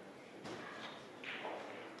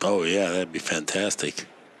 Oh, yeah, that'd be fantastic.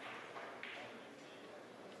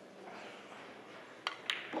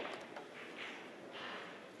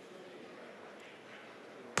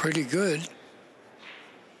 Pretty good.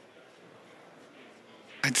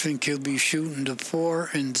 I think he'll be shooting the 4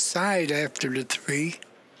 inside after the 3.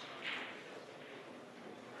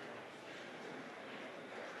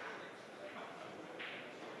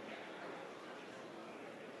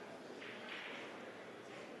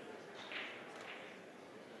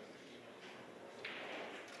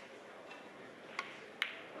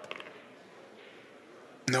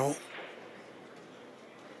 No.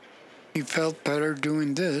 He felt better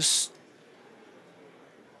doing this.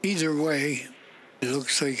 Either way, it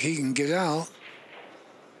looks like he can get out.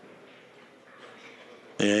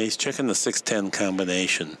 Yeah, he's checking the 6-10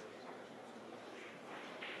 combination.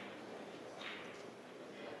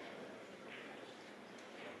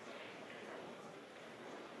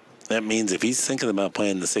 That means if he's thinking about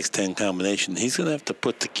playing the 6-10 combination, he's going to have to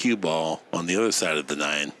put the cue ball on the other side of the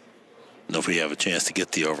 9. Know if we have a chance to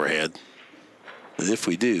get the overhead. And if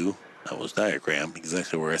we do, that was diagram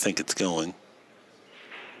exactly where I think it's going.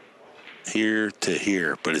 Here to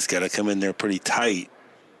here, but it's got to come in there pretty tight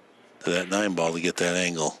to that 9 ball to get that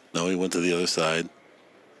angle. No, he went to the other side.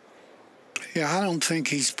 Yeah, I don't think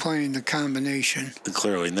he's playing the combination. And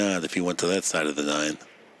clearly not if he went to that side of the 9.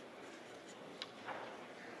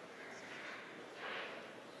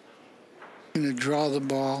 Going to draw the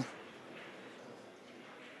ball.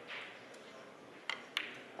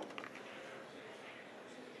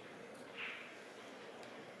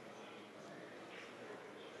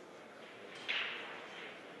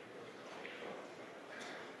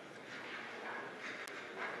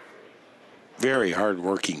 very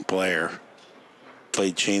hard-working player.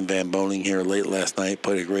 Played Shane Van Boning here late last night.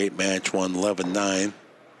 Played a great match. Won 11-9.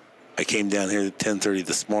 I came down here at 10:30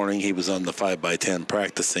 this morning. He was on the 5x10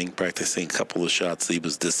 practicing a couple of shots he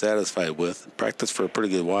was dissatisfied with. Practiced for a pretty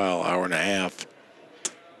good while, hour and a half.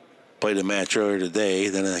 Played a match earlier today.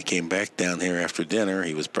 Then I came back down here after dinner.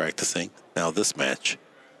 He was practicing. Now this match.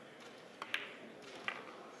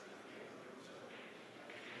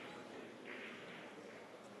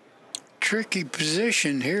 Tricky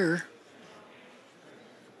position here.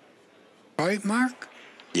 Right, Mark?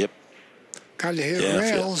 Yep. Got to hit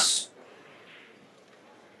rails.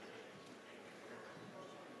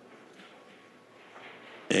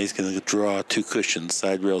 Yeah, he's going to draw two cushions,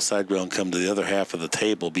 side rail, and come to the other half of the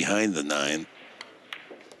table behind the 9.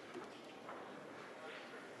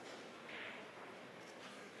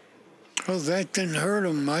 Well, that didn't hurt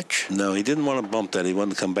him much. No, he didn't want to bump that. He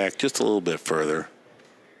wanted to come back just a little bit further.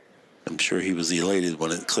 I'm sure he was elated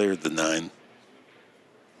when it cleared the 9.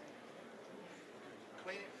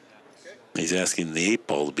 He's asking the 8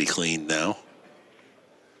 ball to be cleaned now.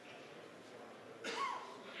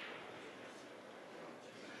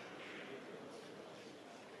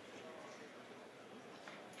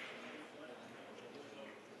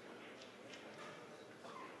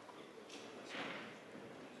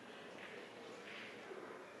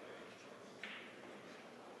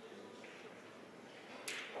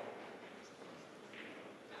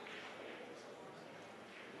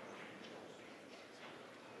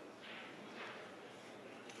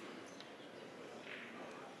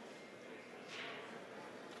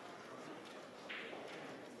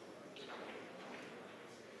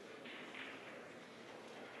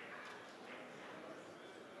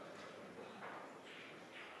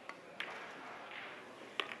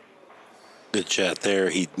 Good shot there.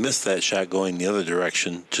 He missed that shot going the other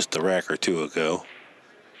direction just a rack or two ago.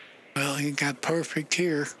 Well, he got perfect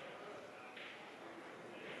here.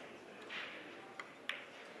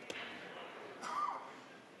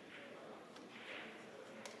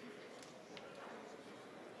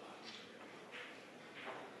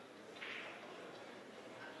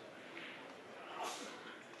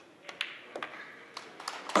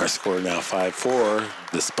 Our score now 5-4.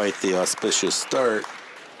 Despite the auspicious start,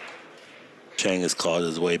 Chang has clawed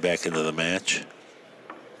his way back into the match.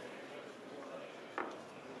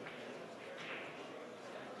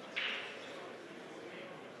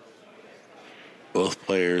 Both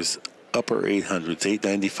players upper 800s,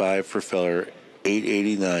 895 for Filler,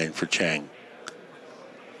 889 for Chang.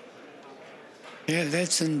 Yeah,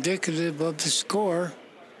 that's indicative of the score.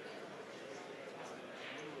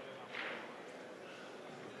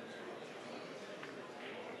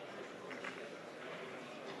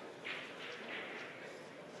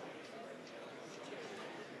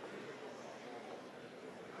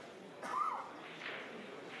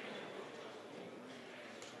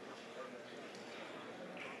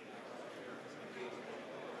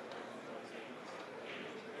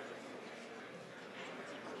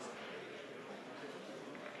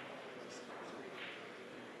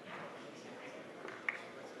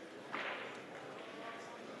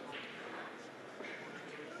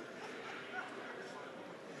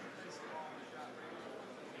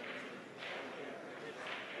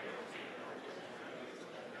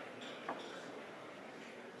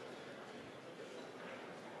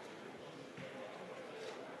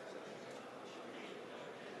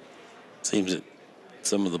 Seems that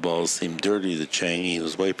some of the balls seem dirty to Chang. He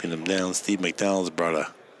was wiping them down. Steve McDonald's brought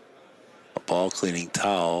a ball cleaning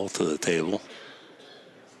towel to the table.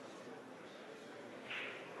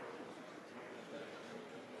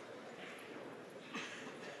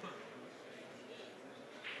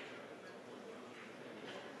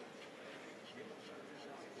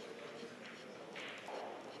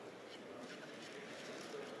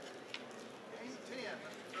 Game 10,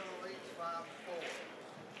 Mr. Filler leads 5-4.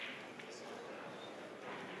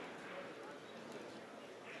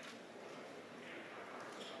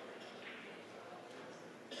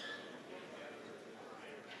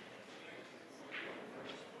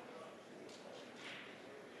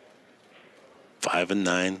 Five and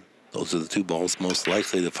 9. Those are the two balls most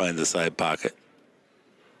likely to find the side pocket.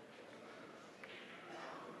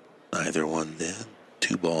 Neither one did.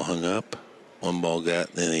 2 ball hung up. 1 ball got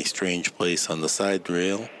in a strange place on the side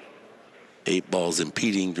rail. 8 balls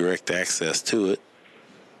impeding direct access to it.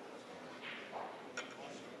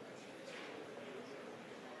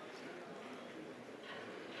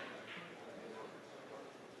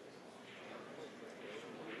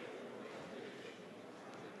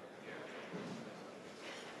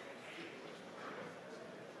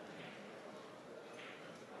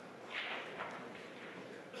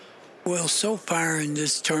 Well, so far in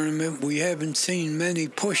this tournament, we haven't seen many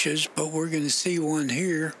pushes, but we're going to see one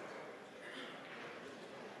here.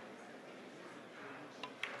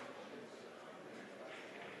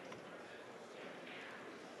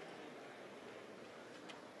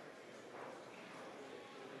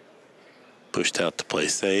 Pushed out to play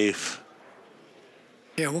safe.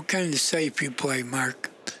 Yeah, what kind of safe you play,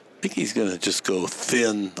 Mark? I think he's going to just go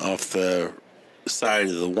thin off the side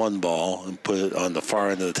of the 1 ball and put it on the far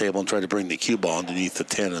end of the table and try to bring the cue ball underneath the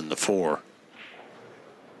 10 and the 4.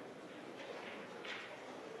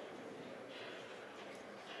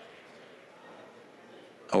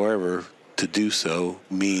 However, to do so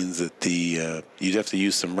means that you'd have to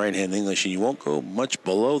use some right-hand English, and you won't go much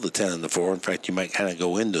below the 10 and the 4. In fact, you might kind of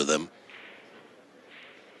go into them.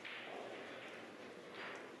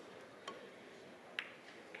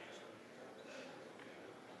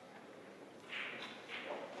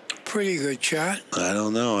 Pretty good shot. I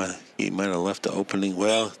don't know. He might have left the opening.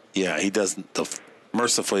 Well, yeah, he doesn't.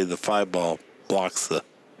 Mercifully, the 5 ball blocks the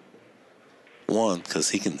 1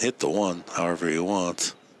 because he can hit the 1 however he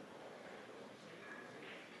wants.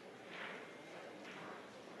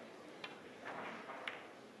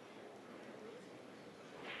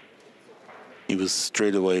 He was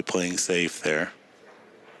straight away playing safe there.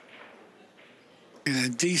 And a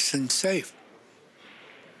decent safe.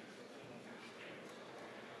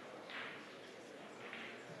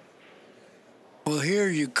 Well, here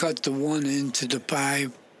you cut the 1 into the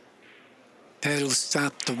 5. That'll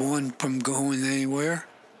stop the 1 from going anywhere.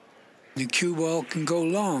 The cue ball can go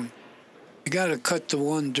long. You got to cut the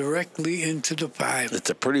 1 directly into the 5. It's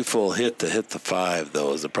a pretty full hit to hit the 5,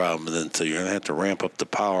 though, is the problem. And then so you're going to have to ramp up the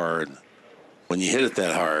power. And when you hit it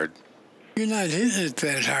that hard, You're not hitting it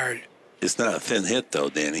that hard. it's not a thin hit, though,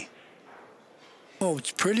 Danny. Oh,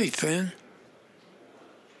 it's pretty thin.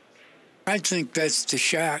 I think that's the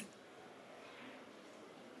shot.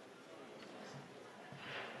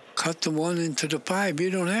 Cut the 1 into the 5.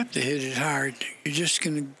 You don't have to hit it hard. You're just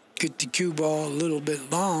going to get the cue ball a little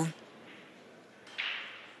bit long.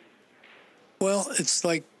 Well, it's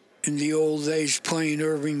like in the old days playing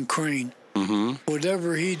Irving Crane. Mm-hmm.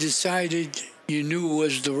 Whatever he decided, you knew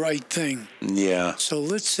was the right thing. Yeah. So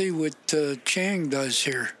let's see what Chang does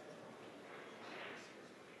here.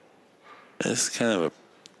 It's kind of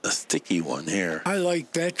a sticky one here. I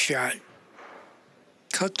like that shot.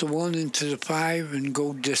 Cut the 1 into the 5 and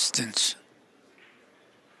go distance.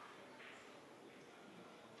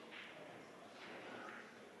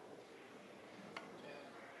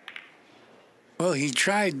 Well, he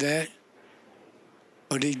tried that,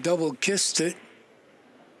 but he double kissed it,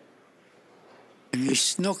 and he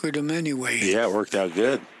snookered him anyway. Yeah, it worked out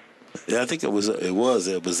good. Yeah, I think it was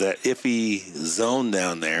that iffy zone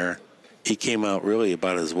down there. He came out really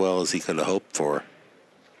about as well as he could have hoped for.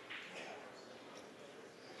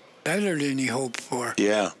 Better than he hoped for.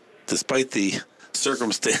 Yeah, despite the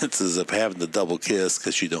circumstances of having the double kiss,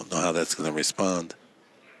 because you don't know how that's going to respond.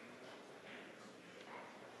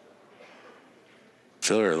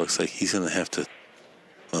 Filler looks like he's going to have to.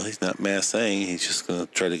 Well, he's not massing. He's just going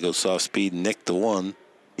to try to go soft speed and nick the 1.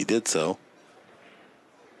 He did so.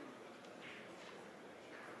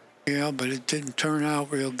 Yeah, but it didn't turn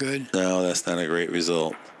out real good. No, that's not a great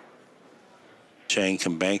result. Chang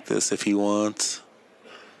can bank this if he wants.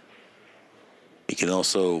 He can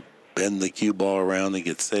also bend the cue ball around and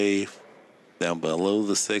get safe. Down below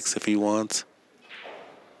the 6 if he wants.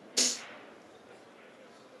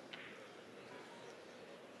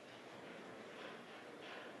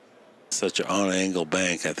 Such an on-angle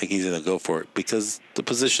bank. I think he's going to go for it because the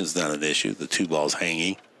position's not an issue. The 2 balls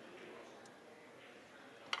hanging.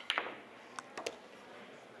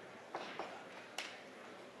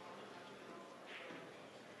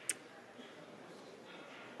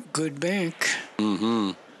 Good bank.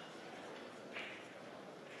 Mm-hmm.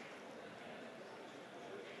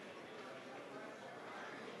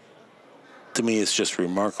 To me, it's just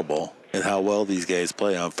remarkable at how well these guys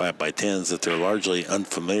play on 5x10s that they're largely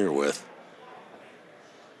unfamiliar with.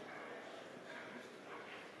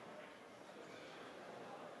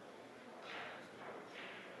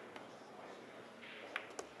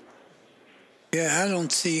 Yeah, I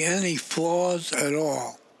don't see any flaws at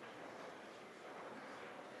all.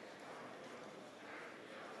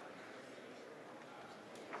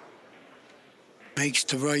 Makes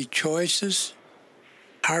the right choices.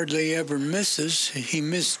 Hardly ever misses. He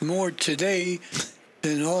missed more today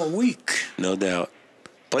than all week. No doubt.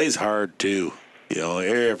 Plays hard, too. You know,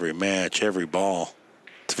 every match, every ball.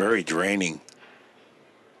 It's very draining.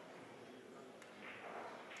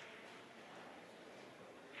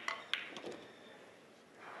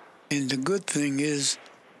 And the good thing is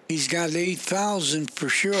He's got 8,000 for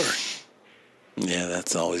sure. Yeah,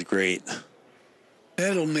 that's always great.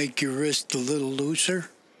 That'll make your wrist a little looser.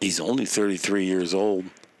 He's only 33 years old.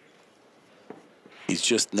 He's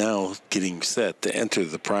just now getting set to enter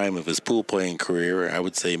the prime of his pool playing career. I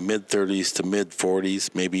would say mid-30s to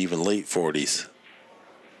mid-40s, maybe even late 40s.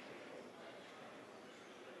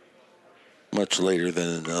 Much later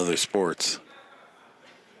than in other sports.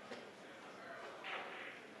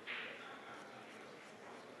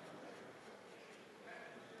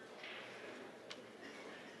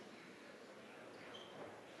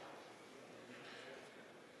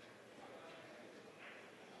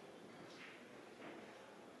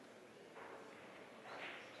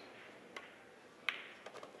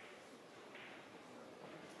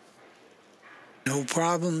 No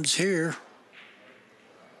problems here.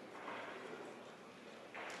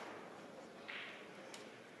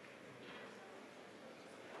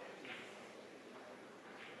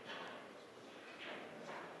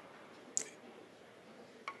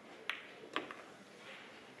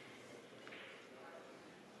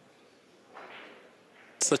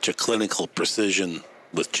 Such a clinical precision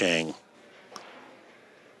with Chang.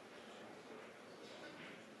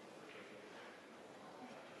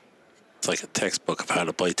 It's like a textbook of how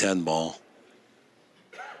to play 10 ball.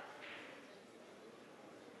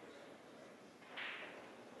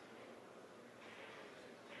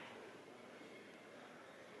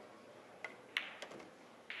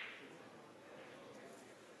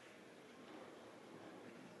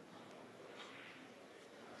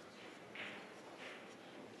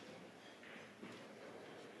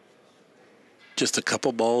 Just a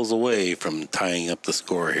couple balls away from tying up the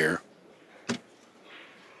score here.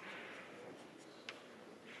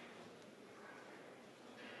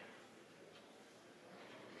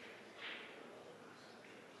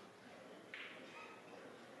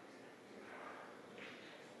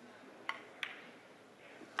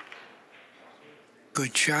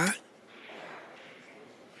 Good shot.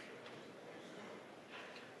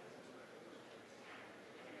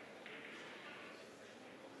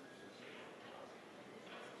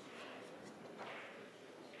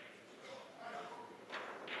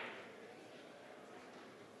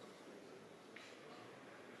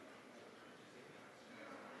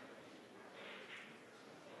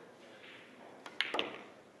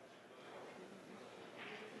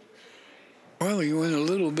 Well, he went a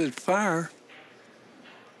little bit far.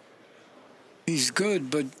 He's good,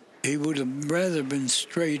 but he would have rather been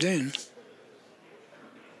straight in.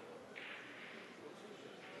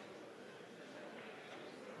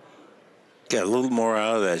 Got a little more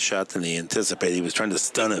out of that shot than he anticipated. He was trying to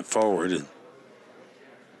stun it forward, and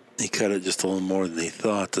he cut it just a little more than he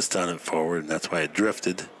thought to stun it forward, and that's why it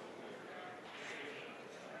drifted.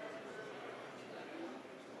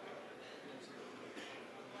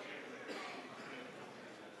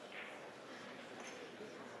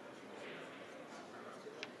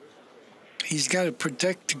 He's got to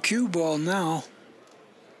protect the cue ball now.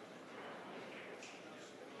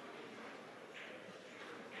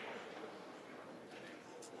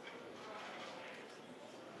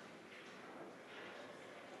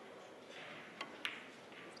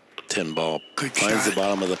 Ten ball Good finds shot. the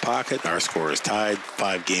bottom of the pocket. Our score is tied,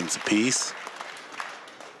 5 games apiece.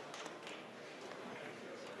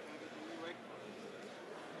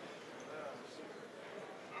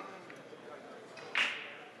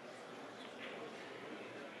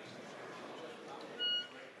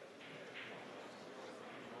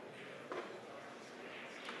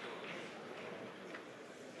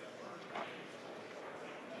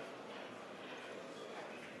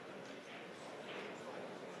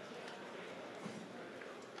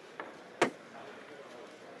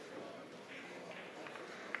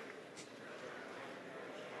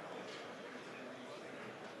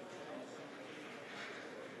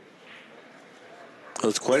 Well,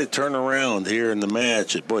 it's quite a turnaround here in the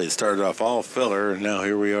match. Boy, it started off all filler, and now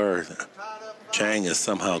here we are. Chang has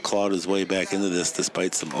somehow clawed his way back into this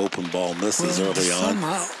despite some open ball misses early on.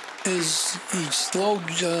 Somehow he slowed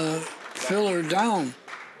Filler down.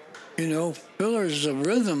 You know, Filler's a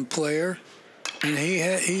rhythm player, and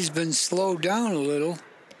he's been slowed down a little.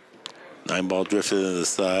 9 ball drifted to the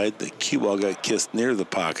side. The cue ball got kissed near the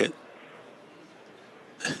pocket.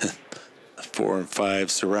 4 and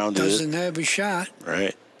 5 surrounded Doesn't it. have a shot.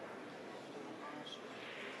 Right.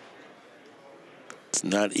 It's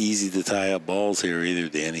not easy to tie up balls here either,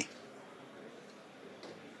 Danny.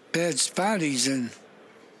 Bad spot he's in.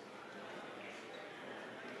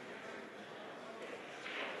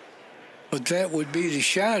 But that would be the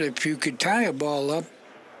shot if you could tie a ball up.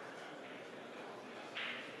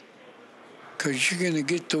 Because you're going to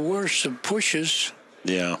get the worst of pushes.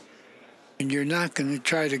 Yeah. And you're not going to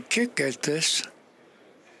try to kick at this.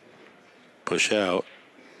 Push out.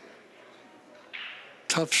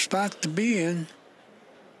 Tough spot to be in.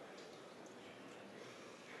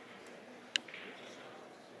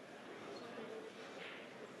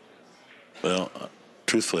 Well,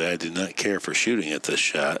 truthfully, I do not care for shooting at this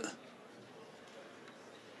shot.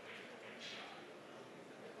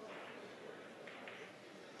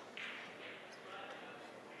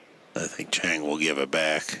 I think Chang will give it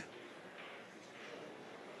back.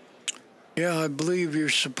 Yeah, I believe you're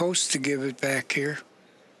supposed to give it back here.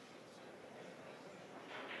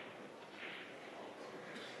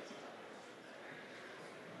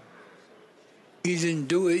 He didn't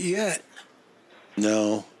do it yet.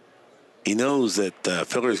 No. He knows that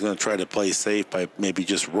Filler's going to try to play safe by maybe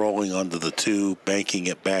just rolling onto the 2, banking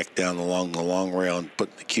it back down along the long rail and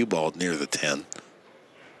putting the cue ball near the 10.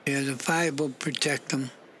 Yeah, the 5 will protect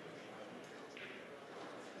him.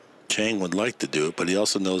 Chang would like to do it, but he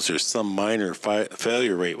also knows there's some minor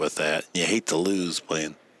failure rate with that. You hate to lose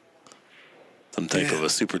playing some type of a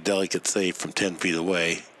super delicate save from 10 feet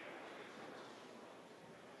away.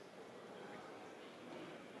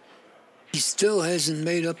 He still hasn't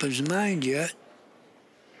made up his mind yet.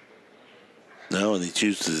 No, and he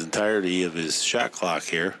chooses his entirety of his shot clock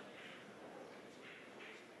here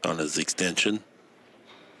on his extension.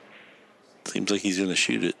 Seems like he's going to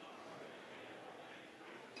shoot it.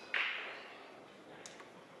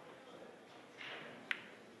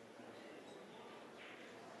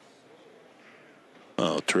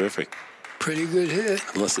 Oh, terrific. Pretty good hit.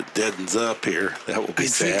 Unless it deadens up here. That will be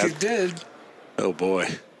sad. I think it did. Oh, boy.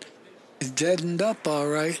 It deadened up all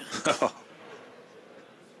right.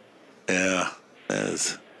 Yeah, that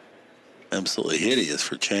is absolutely hideous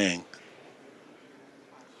for Chang.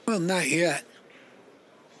 Well, not yet.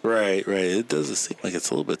 Right. It doesn't seem like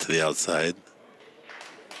it's a little bit to the outside.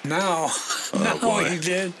 Now. Oh, now boy. he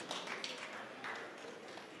did.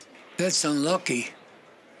 That's unlucky.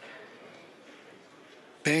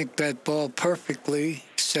 Banked that ball perfectly,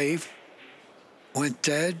 safe. Went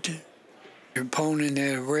dead. Your opponent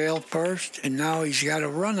had a rail first, and now he's got a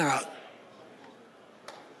run out.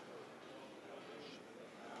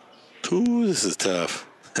 Ooh, this is tough.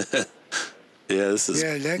 This is.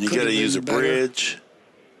 Yeah, you got to use a bridge,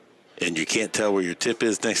 and you can't tell where your tip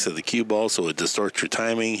is next to the cue ball, so it distorts your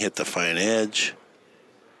timing. Hit the fine edge.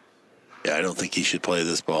 Yeah, I don't think he should play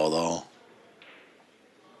this ball at all.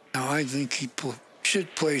 No, I think he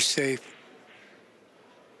should play safe.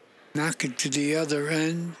 Knock it to the other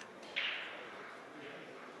end.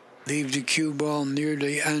 Leave the cue ball near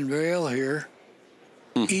the end rail here.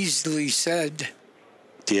 Easily said.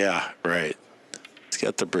 Yeah, right. He's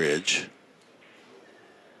got the bridge.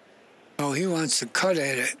 Oh, he wants to cut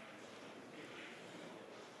at it.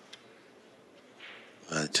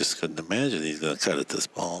 I just couldn't imagine he's going to cut at this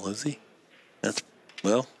ball, is he?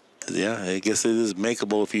 Well, yeah, I guess it is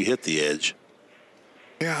makeable if you hit the edge.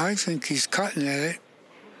 Yeah, I think he's cutting at it.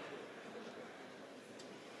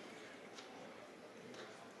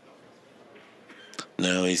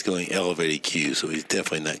 No, he's going elevated cue, so he's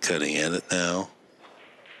definitely not cutting at it now.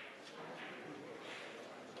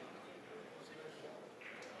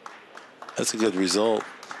 That's a good result.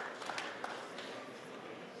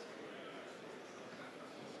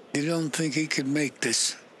 You don't think he could make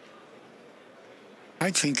this? I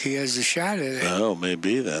think he has a shot at it. Oh,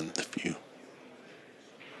 maybe then. If you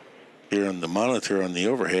here on the monitor on the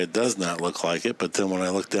overhead, does not look like it, but then when I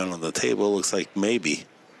look down on the table, it looks like maybe.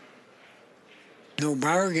 No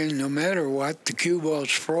bargain, no matter what. The cue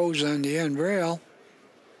ball's froze on the end rail.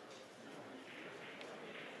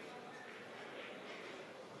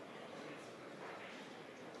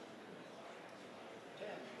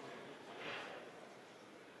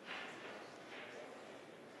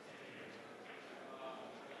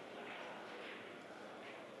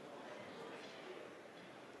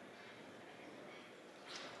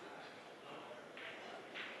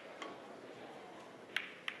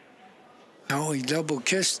 No, he double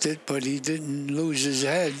kissed it, but he didn't lose his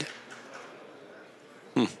head.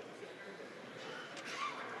 Well,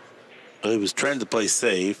 he was trying to play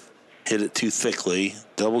safe, hit it too thickly,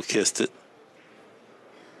 double kissed it.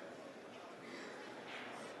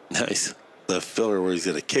 Nice. The filler where he's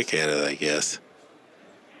going to kick at it, I guess.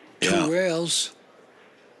 Yeah. Two rails.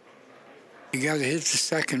 You got to hit the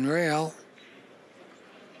second rail,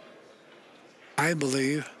 I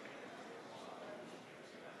believe.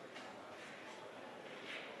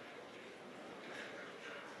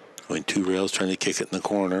 Going two rails, trying to kick it in the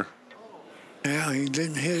corner. Yeah, he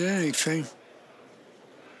didn't hit anything.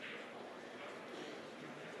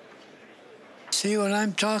 See what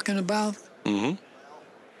I'm talking about? Mm-hmm.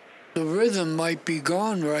 The rhythm might be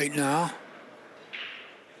gone right now.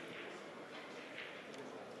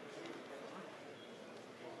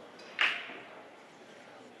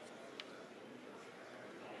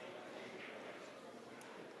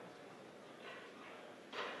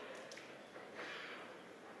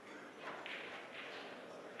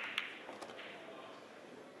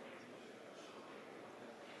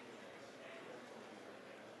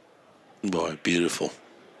 Boy, beautiful.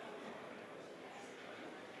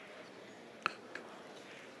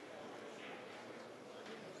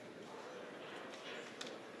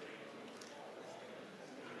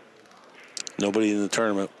 Nobody in the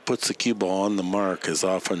tournament puts the cue ball on the mark as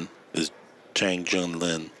often as CHANG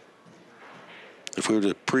Jung-Lin. If we were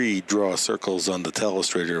to pre-draw circles on the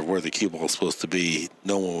telestrator of where the cue ball is supposed to be,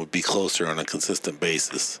 no one would be closer on a consistent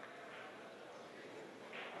basis.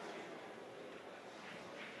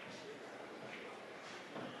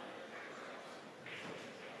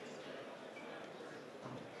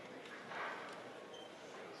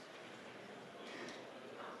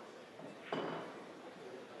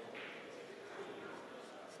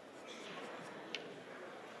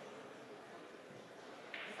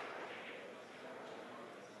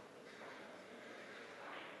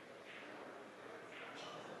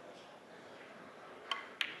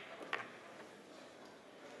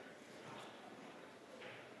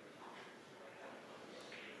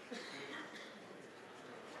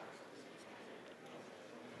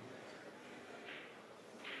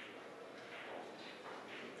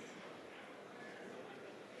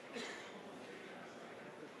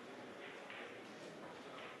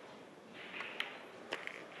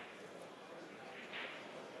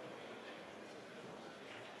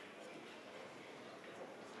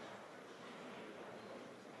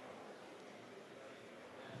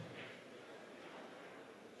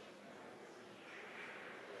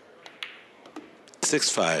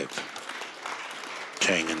 (6-5).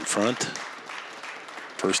 Chang in front.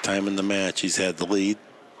 First time in the match he's had the lead.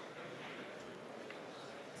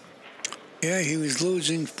 Yeah, he was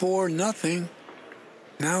losing 4-0.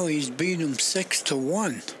 Now he's beat him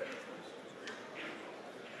 6-1.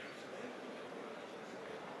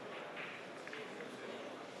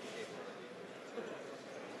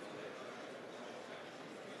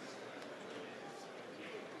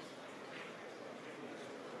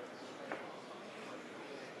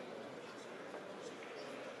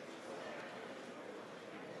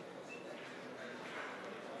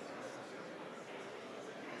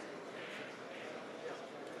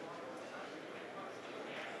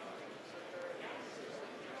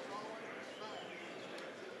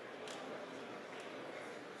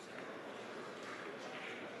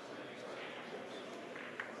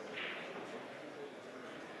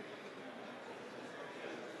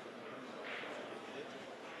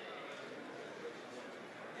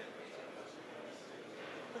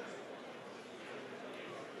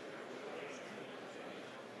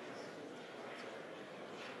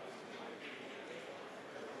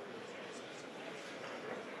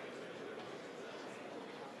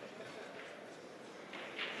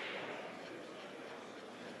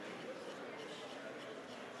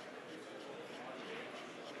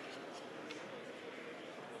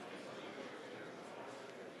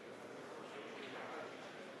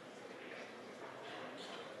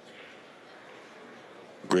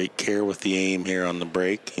 Great care with the aim here on the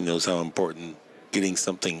break. He knows how important getting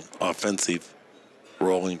something offensive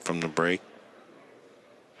rolling from the break.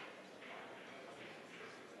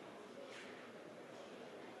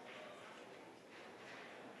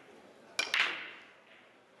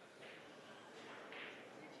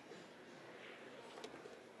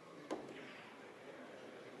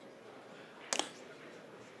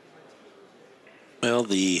 Well,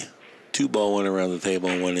 the 2-ball went around the table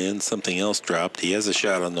and went in. Something else dropped. He has a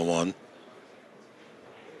shot on the 1.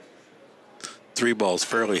 3 balls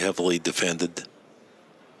fairly heavily defended.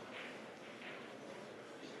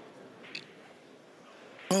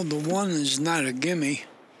 Well, the 1 is not a gimme.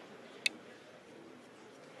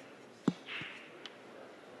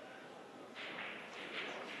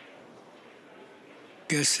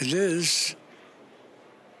 Guess it is.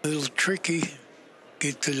 A little tricky.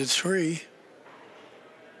 Get to the 3.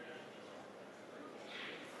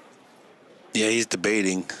 Yeah, he's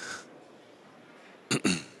debating.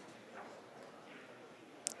 I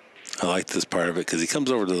like this part of it because he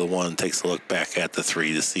comes over to the 1, takes a look back at the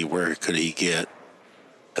 3 to see where could he get.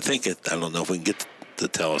 I don't know if we can get the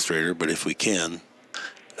telestrator, but if we can,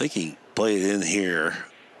 I think he can play it in here,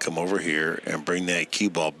 come over here, and bring that cue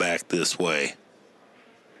ball back this way.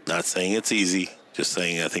 Not saying it's easy, just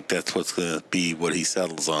saying I think that's what's going to be what he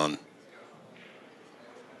settles on.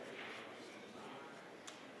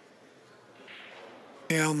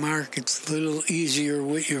 Yeah, Mark, it's a little easier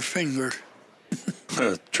with your finger.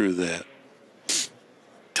 True that.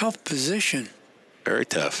 Tough position. Very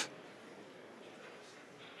tough.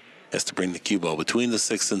 Has to bring the cue ball between the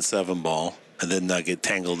 6 and 7 ball and then not get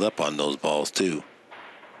tangled up on those balls too.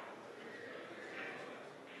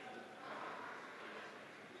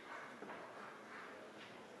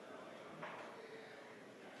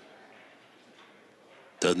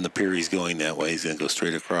 Doesn't appear he's going that way. He's going to go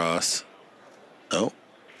straight across. No.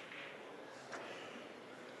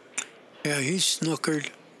 Yeah, he's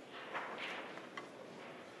snookered.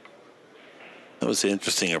 That was an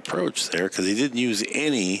interesting approach there because he didn't use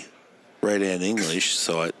any right-hand English,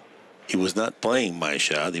 so he was not playing my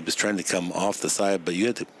shot. He was trying to come off the side, but you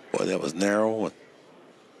had to, boy, that was narrow.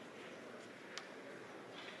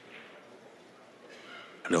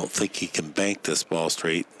 I don't think he can bank this ball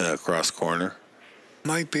straight across corner.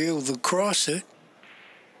 Might be able to cross it.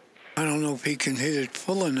 I don't know if he can hit it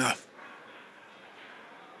full enough.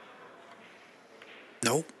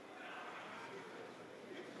 Nope.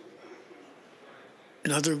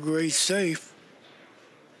 Another great save.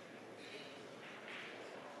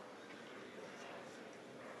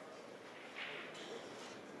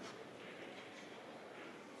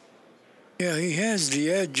 Yeah, he has the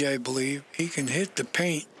edge, I believe. He can hit the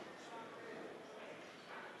paint.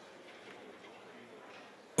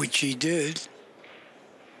 Which he did.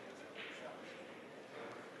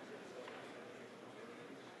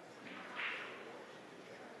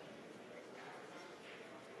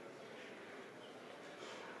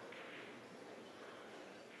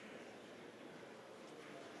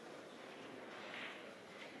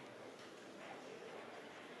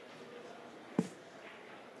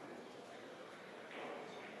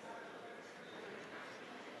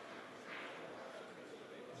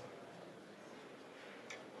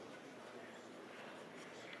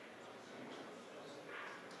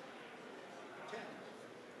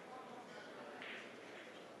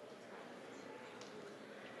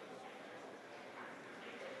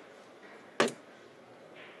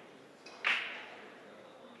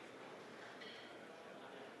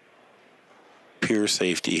 Pure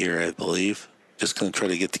safety here, I believe. Just going to try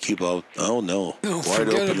to get the cue ball. Oh, no. No, Wide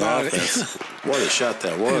forget open about offense. it. What a shot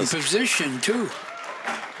that was. In position, too.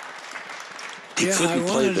 He Yeah, I couldn't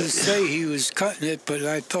play wanted to that. say he was cutting it, but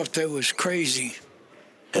I thought that was crazy.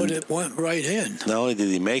 But And it went right in. not only did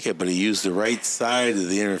he make it, but he used the right side of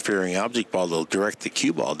the interfering object ball to direct the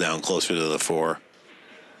cue ball down closer to the 4.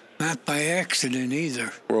 Not by accident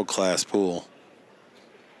either. World-class pool.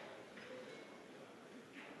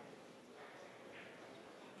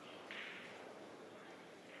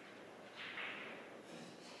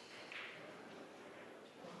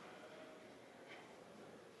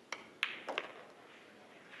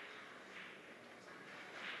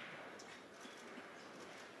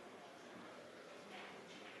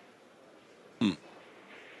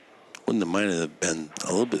 Wouldn't have minded have been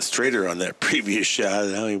a little bit straighter on that previous shot.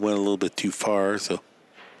 Now he went a little bit too far, so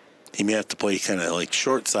he may have to play kind of like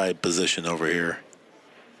short side position over here.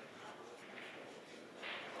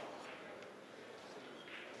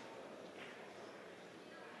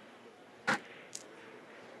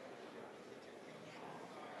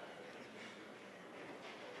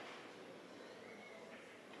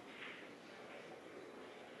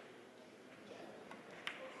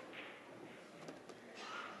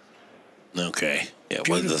 Okay. Yeah, it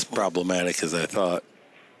wasn't as problematic as I thought.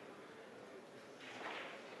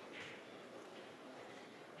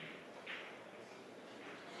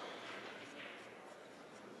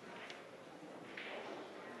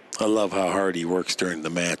 I love how hard he works during the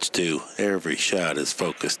match, too. Every shot is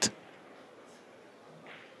focused.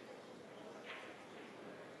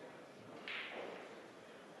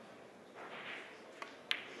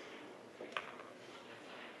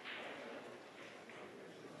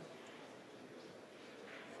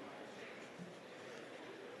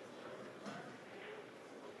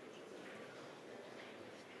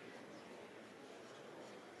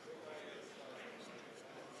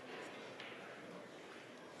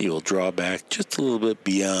 He will draw back just a little bit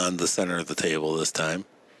beyond the center of the table this time,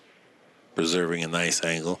 preserving a nice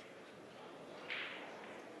angle.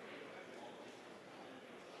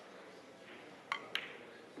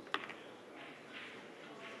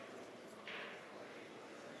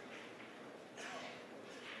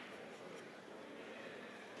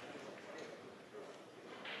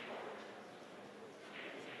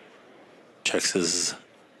 Checks his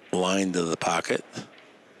line to the pocket.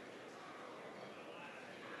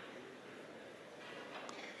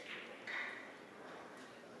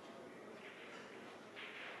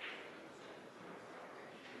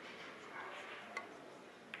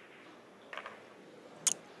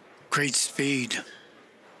 Great speed.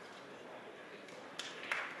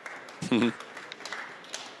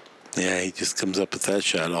 Yeah, he just comes up with that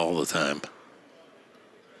shot all the time.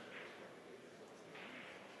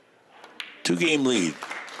 2-game lead.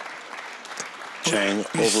 Chang You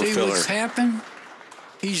over see Filler. what's happened?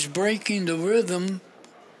 He's breaking the rhythm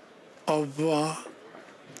of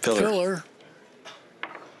Filler.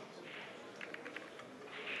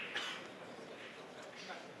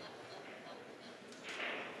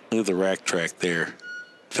 Look at the rack track there.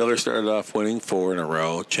 Filler started off winning 4 in a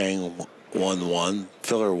row. Chang won 1.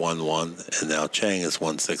 Filler won 1. And now Chang has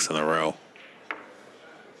won 6 in a row.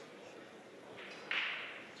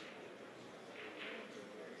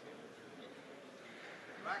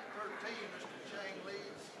 Back 13, Mr. Chang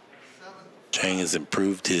leads 7. Chang has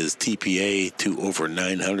improved his TPA to over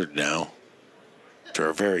 900 now after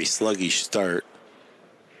a very sluggish start.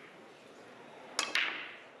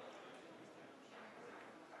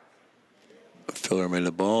 Filler made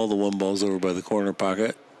the ball. The 1 ball's over by the corner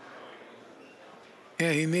pocket.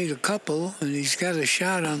 Yeah, he made a couple, and he's got a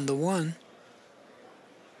shot on the 1.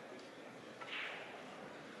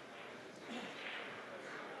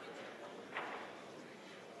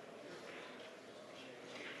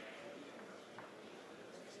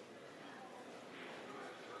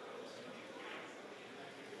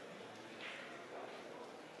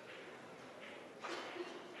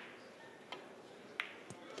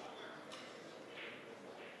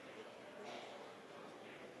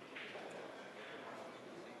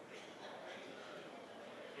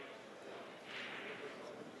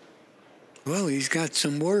 Well, he's got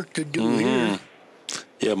some work to do here.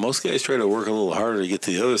 Yeah, most guys try to work a little harder to get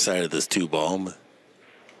to the other side of this 2-ball.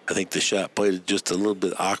 I think the shot played just a little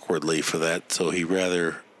bit awkwardly for that, so he'd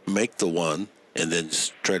rather make the 1 and then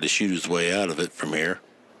just try to shoot his way out of it from here.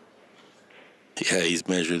 Yeah, he's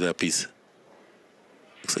measured up. Looks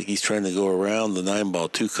like he's trying to go around the 9-ball,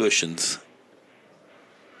 2 cushions,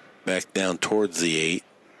 back down towards the 8.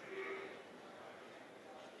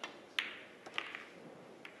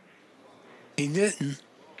 He didn't.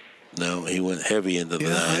 No, he went heavy into the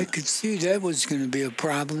 9. I could see that was going to be a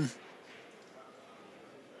problem.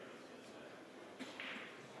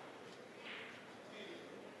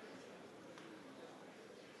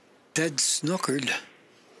 Dead snookered.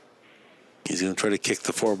 He's going to try to kick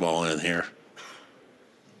the 4-ball in here.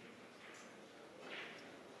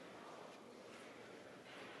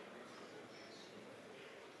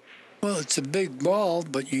 Well, it's a big ball,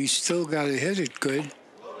 but you still got to hit it good,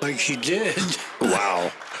 like she did.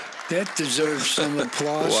 Wow. That deserves some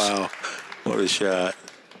applause. Wow. What a shot.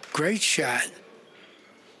 Great shot.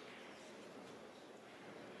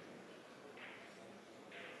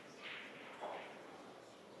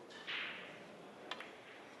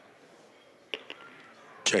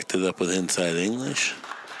 Checked it up with inside English.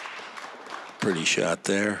 Pretty shot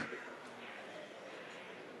there.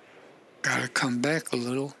 Got to come back a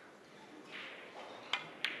little.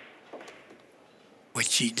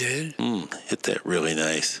 Which he did. Hit that really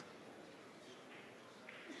nice.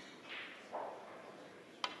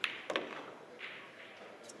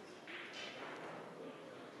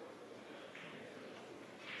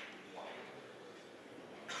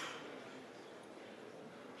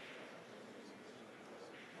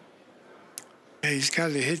 He's got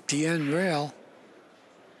to hit the end rail.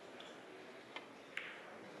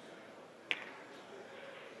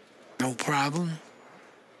 No problem.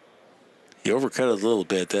 He overcut it a little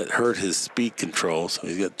bit. That hurt his speed control, so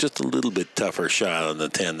he's got just a little bit tougher shot on the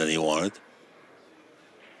 10 than he wanted.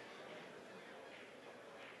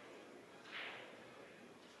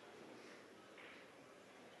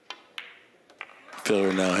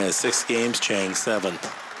 Filler now has 6 games, Chang 7.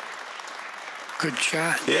 Good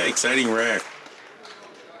shot. Yeah, exciting rack.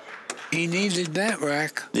 He needed that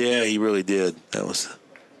rack. Yeah, he really did. That was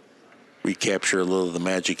recapture a little of the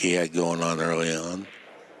magic he had going on early on.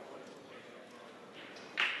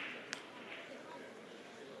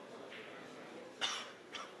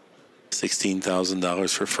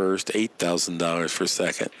 $16,000 for first, $8,000 for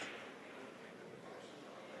second.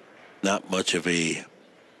 Not much of a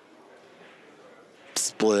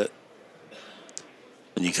split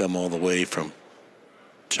when you come all the way from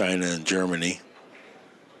China and Germany.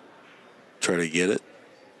 Try to get it.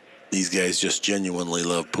 These guys just genuinely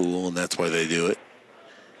love pool, and that's why they do it.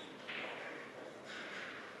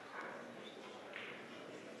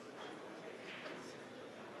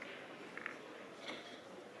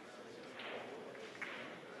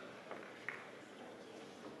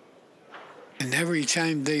 And every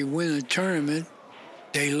time they win a tournament,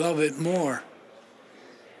 they love it more.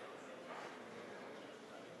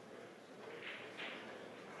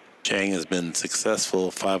 Chang has been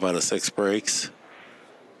successful 5 out of 6 breaks.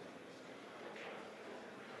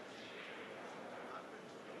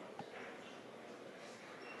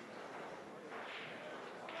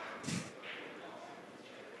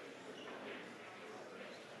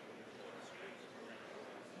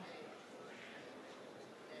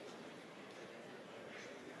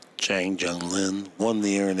 CHANG Jung-Lin won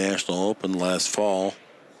the International Open last fall.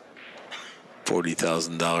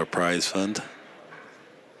 $40,000 prize fund.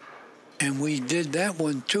 And we did that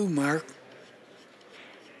one too, Mark.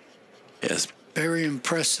 Yes. Very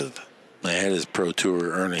impressive. I had his Pro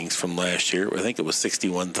Tour earnings from last year. I think it was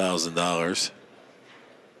 $61,000.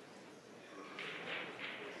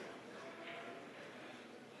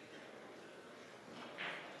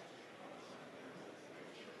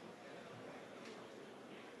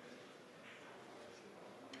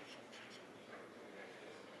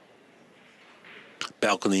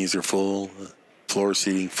 Balconies are full, floor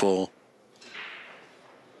seating full.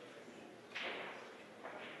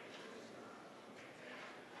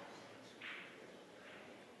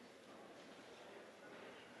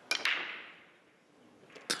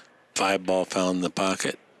 Five ball found in the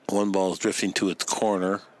pocket. One ball is drifting to its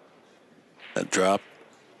corner. That drop.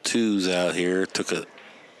 Two's out here. Took a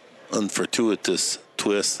unfortuitous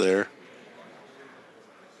twist there.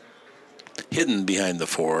 Hidden behind the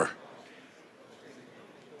 4.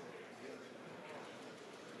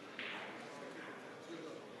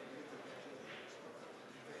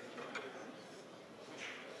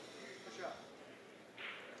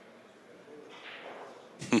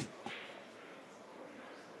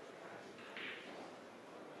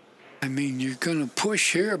 I mean, you're going to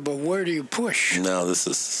push here, but where do you push? No, this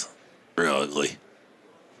is real ugly.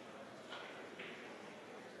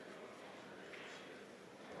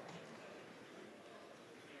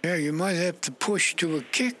 Yeah, you might have to push to a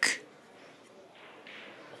kick.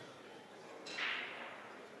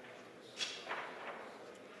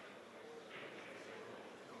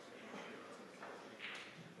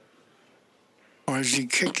 Or is he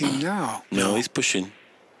kicking now? No, he's pushing.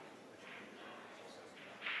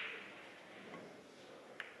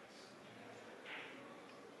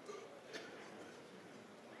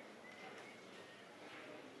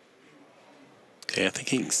 Okay, I think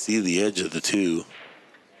he can see the edge of the 2.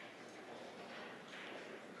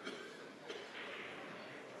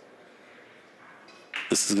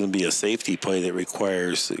 This is going to be a safety play that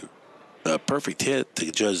requires a perfect hit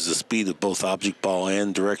to judge the speed of both object ball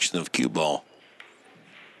and direction of cue ball.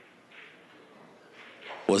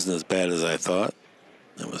 Wasn't as bad as I thought.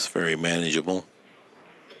 It was very manageable.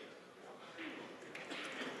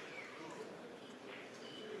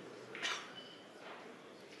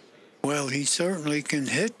 Well, he certainly can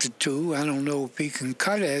hit the 2. I don't know if he can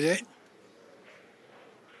cut at it.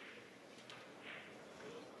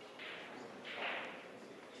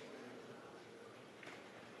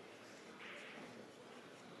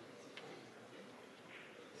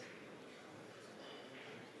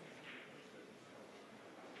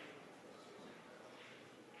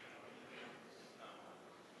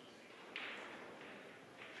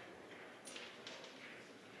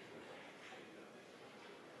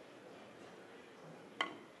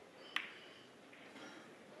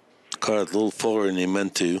 Caught it a little fuller than he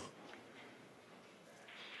meant to.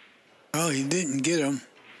 Oh, he didn't get him.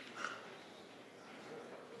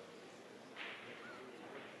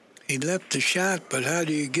 He left the shot, but how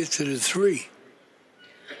do you get to the 3?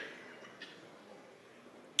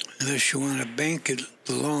 Unless you want to bank it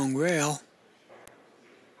the long rail.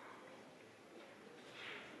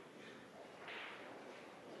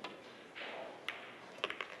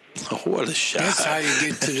 Oh, what a shot. That's how you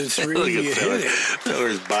get to the 3. Look You at Filler. hit it.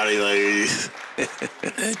 Filler's body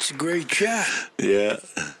like... That's a great shot. Yeah.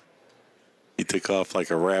 He took off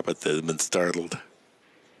like a rabbit that had been startled.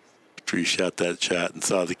 After he shot that shot and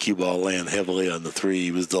saw the cue ball land heavily on the 3,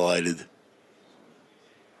 he was delighted.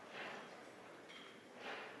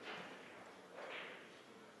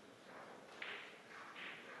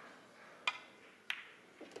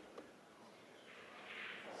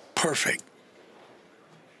 Perfect.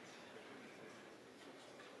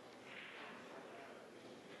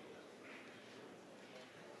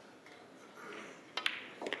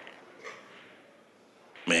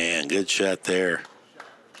 Man, good shot there.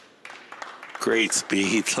 Great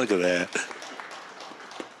speed. Look at that.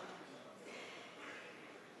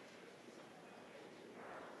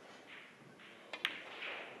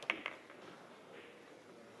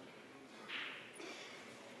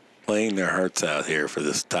 Playing their hearts out here for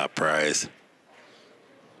this top prize.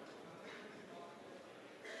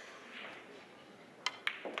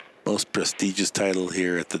 Most prestigious title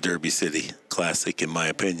here at the Derby City. classic in my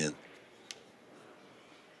opinion.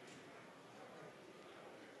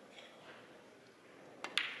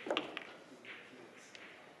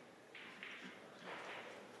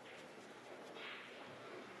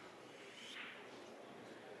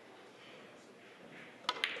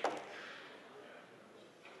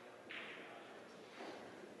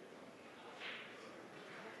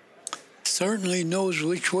 Certainly knows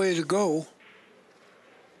which way to go.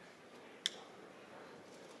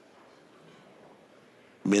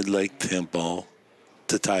 Mid-leg tempo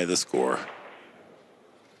to tie the score.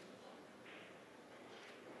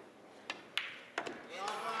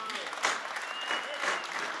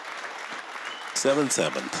 Seven.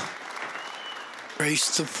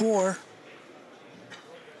 Race to 4.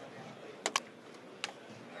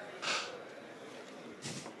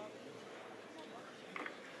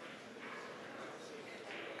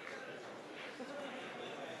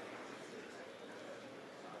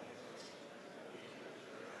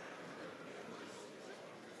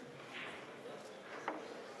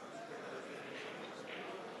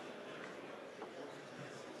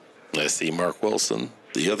 I see Mark Wilson,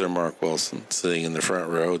 the other Mark Wilson, sitting in the front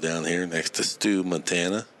row down here next to Stu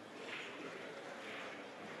Montana.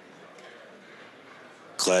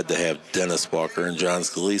 Glad to have Dennis Walker and John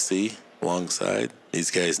Scalisi alongside. These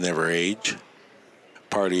guys never age.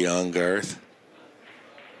 Party on, Garth.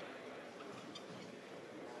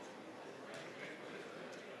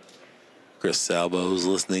 Chris Salvo's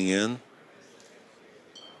listening in.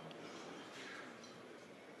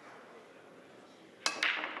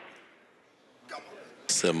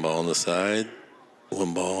 Seven ball on the side.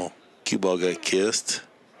 One ball. Cue ball got kissed.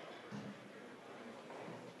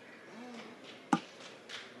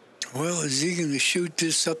 Well, is he going to shoot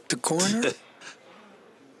this up the corner?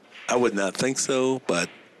 I would not think so,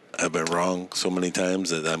 but I've been wrong so many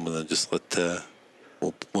times that I'm going to just let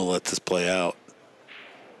we'll let this play out.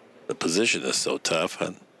 The position is so tough.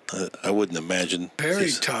 I wouldn't imagine.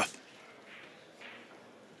 Very tough.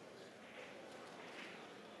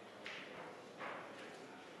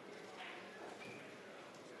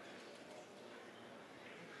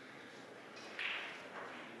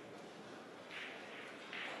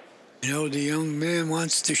 You know, the young man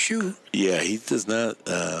wants to shoot. Yeah, he does not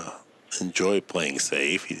enjoy playing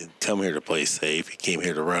safe. He didn't come here to play safe. He came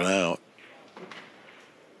here to run out.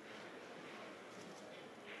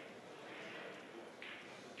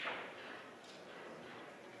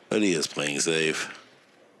 But he is playing safe.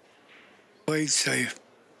 Played safe.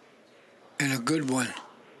 And a good one.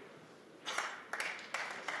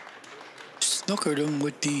 Snookered him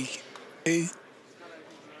with the A.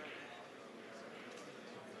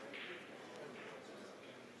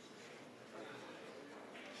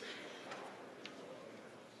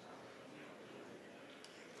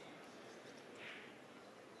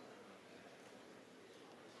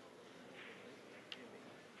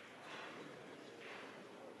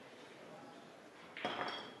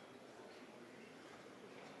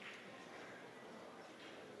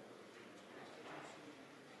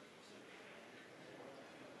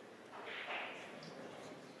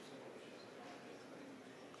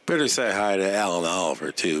 Better say hi to Alan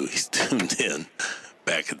Oliver, too. He's tuned in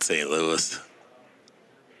back in St. Louis.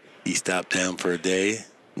 He stopped down for a day,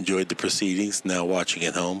 enjoyed the proceedings, now watching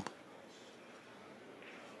at home.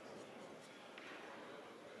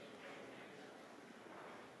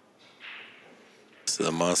 It's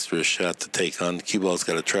a monstrous shot to take on. The cue ball's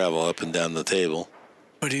got to travel up and down the table.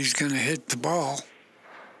 But he's going to hit the ball.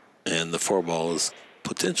 And the 4 ball is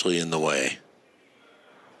potentially in the way.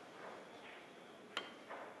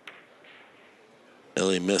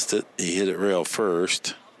 Ellie missed it. He hit it rail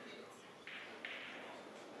first.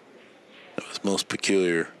 That was most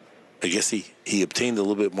peculiar. I guess he obtained a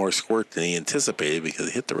little bit more squirt than he anticipated because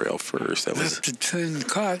he hit the rail first. That was left a thin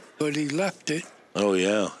cut, but he left it. Oh,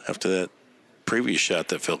 yeah. After that previous shot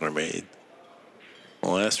that Filler made. The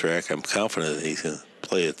last track, I'm confident that he's going to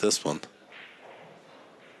play at this one.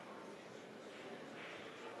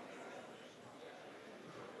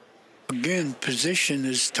 Again, position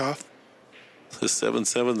is tough. The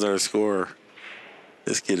 7-7's our score.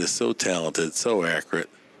 This kid is so talented, so accurate.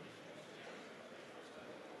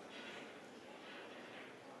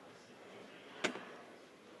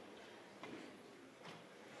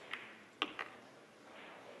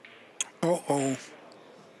 Uh-oh.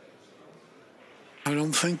 I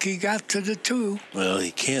don't think he got to the 2. Well,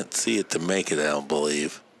 he can't see it to make it, I don't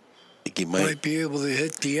believe. I think he Might be able to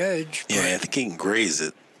hit the edge. Yeah, I think he can graze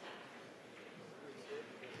it.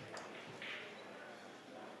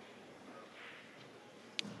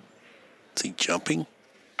 Is he jumping?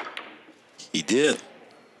 He did.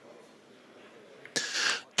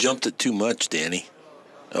 jumped it too much, Danny.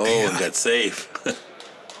 Oh, Yeah. and got safe.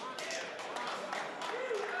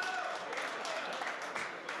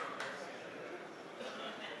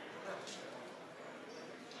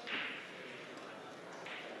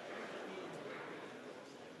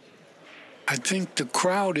 I think the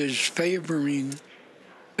crowd is favoring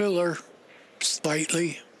Filler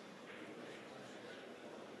slightly.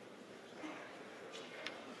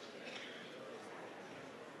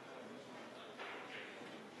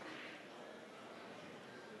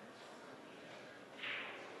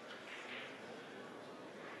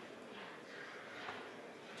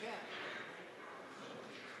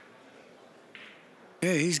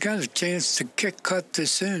 Yeah, he's got a chance to cut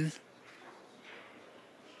this in.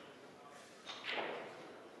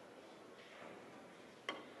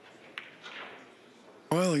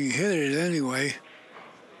 Well, he hit it anyway.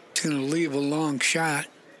 It's going to leave a long shot.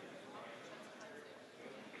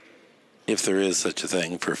 If there is such a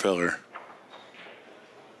thing for filler.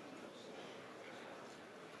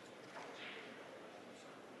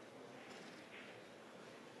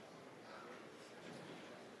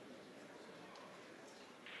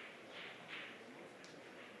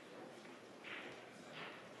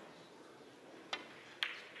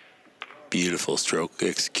 Beautiful stroke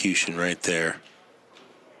execution right there.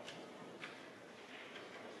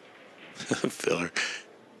 Filler,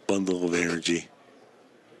 bundle of energy.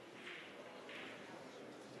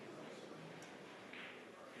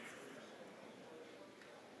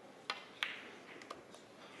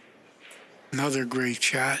 Another great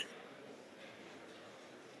shot.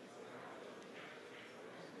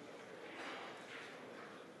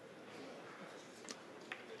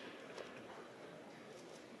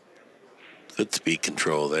 Good speed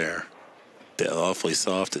control there. That awfully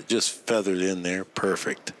soft. It just feathered in there.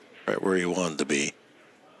 Perfect. Right where you wanted to be.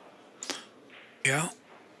 Yeah.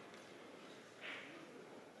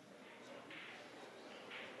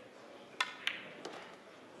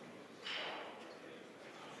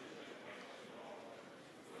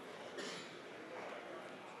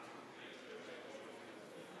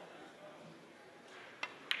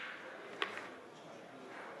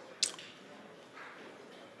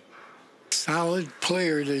 Solid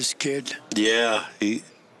player, this kid. Yeah, he's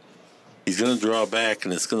going to draw back,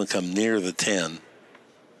 and it's going to come near the 10.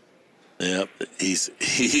 Yep, that's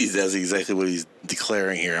exactly what he's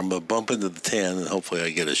declaring here. I'm going to bump into the 10, and hopefully I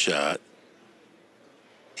get a shot.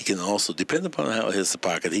 He can also, depending upon how it hits the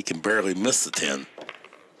pocket, he can barely miss the 10.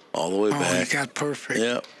 All the way back. He got perfect.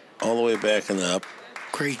 Yep, all the way back and up.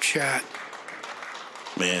 Great shot.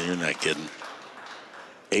 Man, you're not kidding.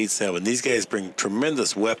 8-7. These guys bring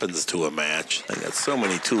tremendous weapons to a match. They got so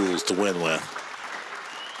many tools to win with.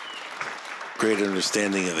 Great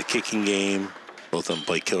understanding of the kicking game. Both of them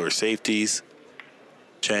play killer safeties.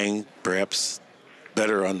 Chang perhaps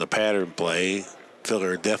better on the pattern play.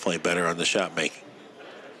 Filler definitely better on the shot making.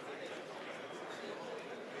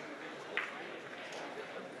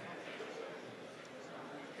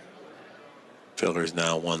 Filler's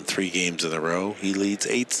now won 3 games in a row. He leads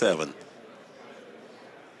 8-7.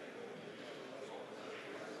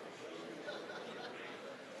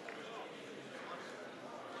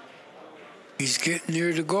 He's getting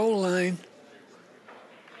near the goal line.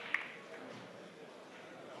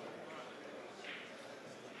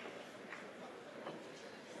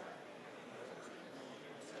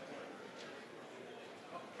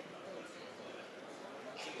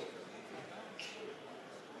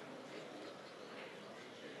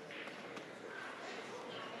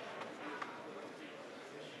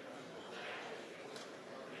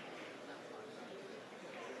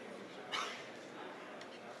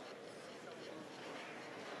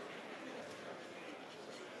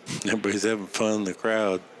 Everybody's having fun in the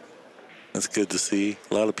crowd. That's good to see.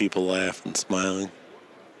 A lot of people laughing, smiling.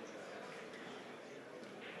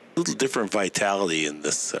 A little different vitality in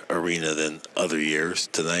this arena than other years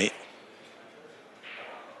tonight.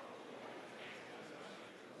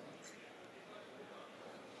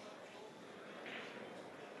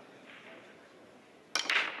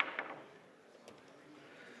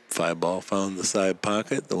 Five ball found the side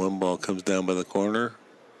pocket. The 1 ball comes down by the corner.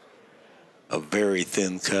 A very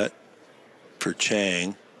thin cut for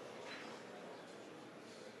Chang.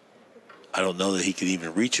 I don't know that he can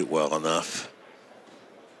even reach it well enough.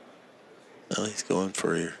 No, he's going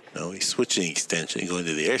for, no, he's switching extension, going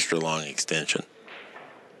to the extra long extension.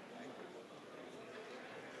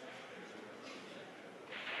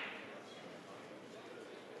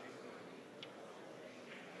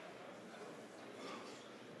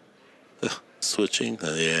 Switching,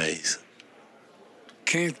 yeah, he's...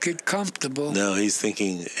 Can't get comfortable. No, he's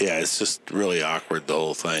thinking, yeah, it's just really awkward, the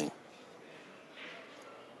whole thing.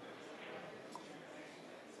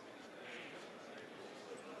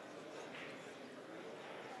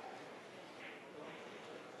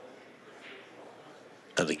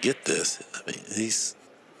 how to get this. I mean, he's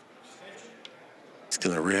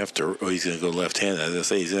going to have to, or he's going to go left-handed. As I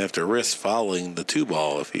say, he's going to have to risk fouling the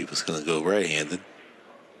 2-ball if he was going to go right-handed.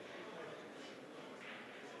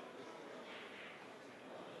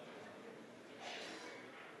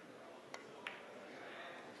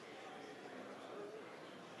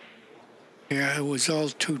 Yeah, it was all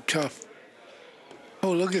too tough.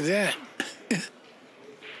 Oh, look at that.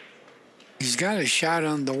 He's got a shot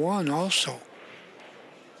on the 1 also.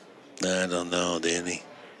 I don't know, Danny.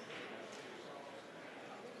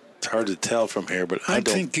 It's hard to tell from here, but I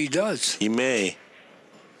don't think he does. He may.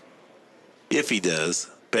 If he does,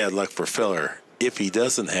 bad luck for Filler. If he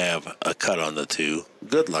doesn't have a cut on the 2,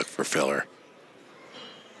 good luck for Filler.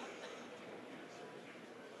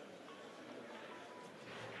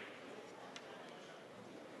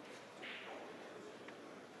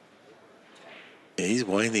 Yeah, he's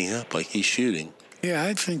winding up like he's shooting. Yeah,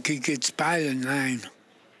 I think he gets by the 9.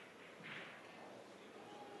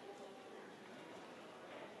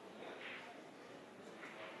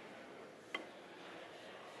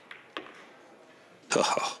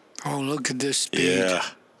 Oh, look at this speed. Yeah.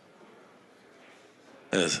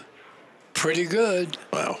 That's pretty good.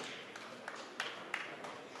 Wow.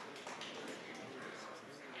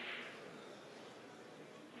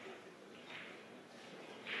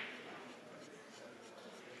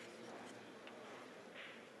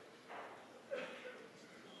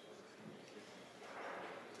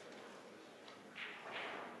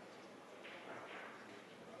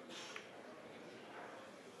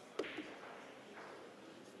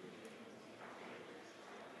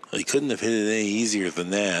 He couldn't have hit it any easier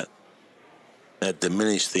than that. That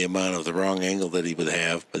diminished the amount of the wrong angle that he would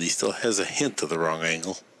have, but he still has a hint of the wrong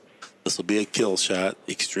angle. This will be a kill shot,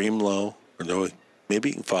 extreme low, or no, maybe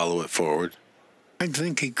he can follow it forward. I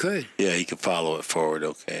think he could. Yeah, he can follow it forward.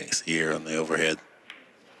 Okay, so here on the overhead.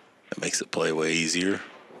 That makes it play way easier.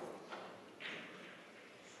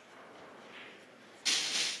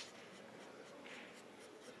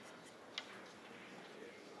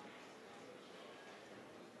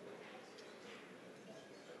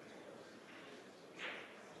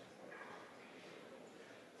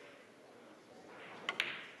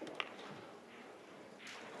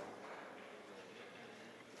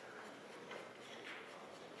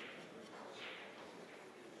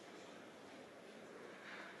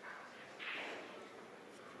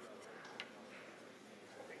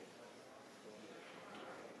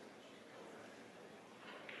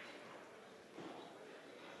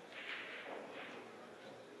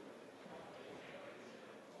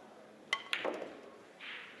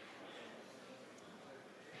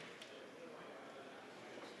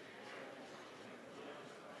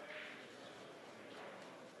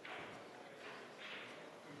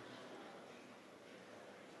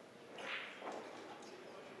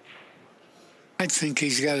 I think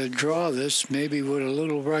he's got to draw this, maybe with a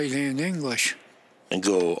little right-hand English. And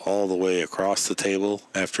go all the way across the table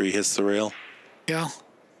after he hits the rail? Yeah.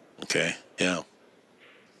 Okay, yeah.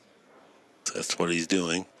 So that's what he's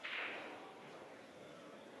doing.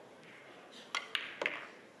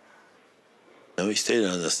 No, he stayed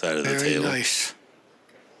on this side of the table. Very nice.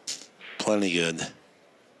 Plenty good.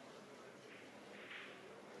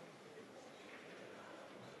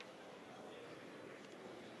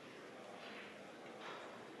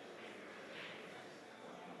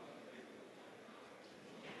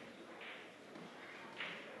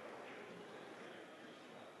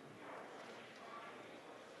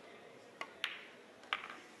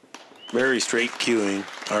 Very straight queuing.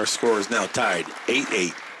 Our score is now tied,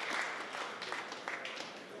 8-8.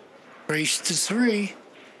 Race to 3.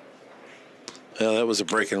 Well, that was a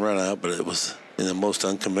break and run out, but it was in the most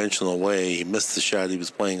unconventional way. He missed the shot he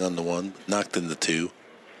was playing on the 1, knocked in the 2.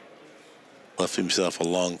 Left himself a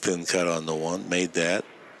long, thin cut on the 1, made that,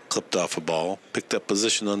 clipped off a ball, picked up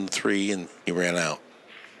position on the 3, and he ran out.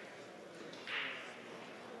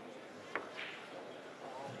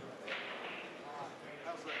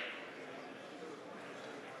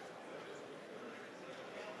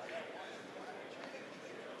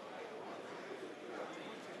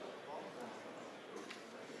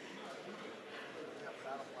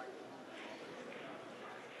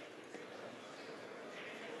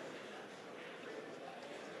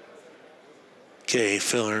 Okay,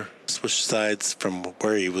 Filler switched sides from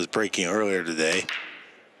where he was breaking earlier today.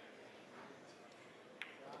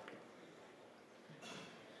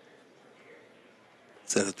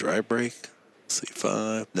 Is that a dry break?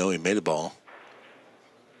 C5. No, he made a ball.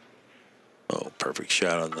 Oh, perfect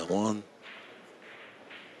shot on the 1.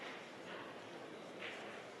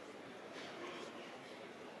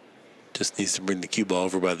 Just needs to bring the cue ball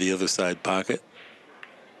over by the other side pocket.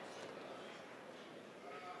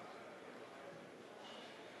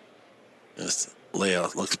 This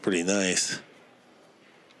layout looks pretty nice.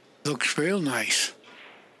 Looks real nice.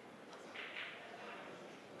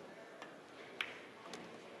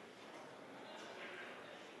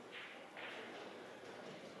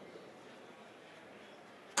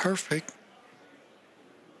 Perfect.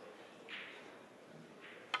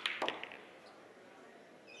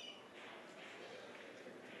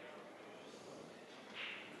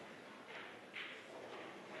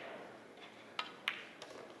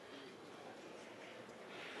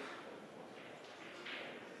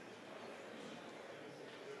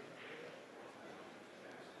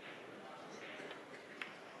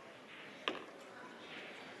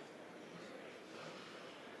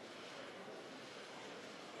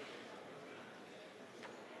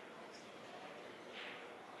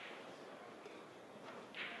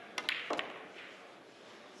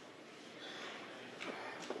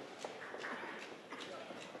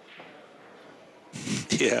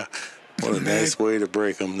 Yeah, what a nice way to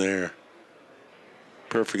break them there.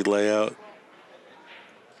 Perfect layout.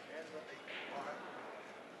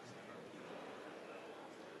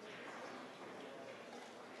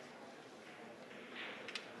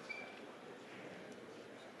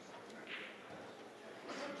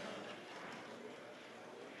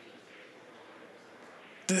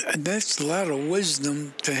 That's a lot of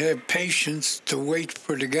wisdom to have patience to wait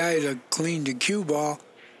for the guy to clean the cue ball.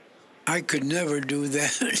 I could never do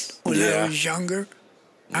that when I was younger.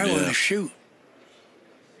 I want to shoot.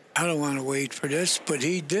 I don't want to wait for this, but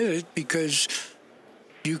he did it because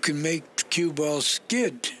you can make the cue ball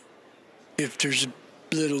skid if there's a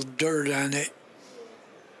little dirt on it.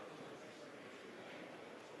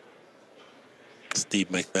 Steve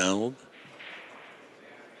McDonald.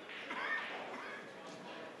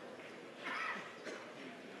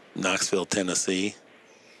 Knoxville, Tennessee.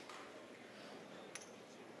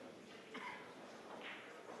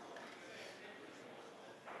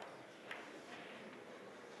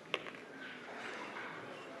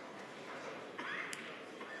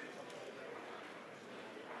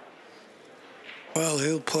 Well,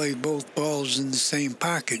 he'll play both balls in the same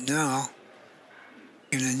pocket now.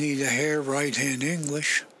 Gonna need a hair right-hand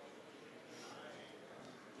English.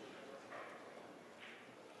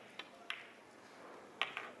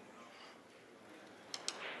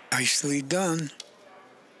 Nicely done.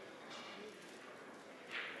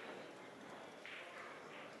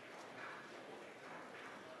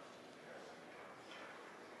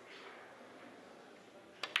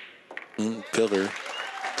 Filler.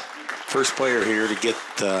 First player here to get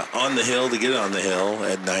on the hill, to get on the hill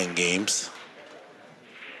at 9 games.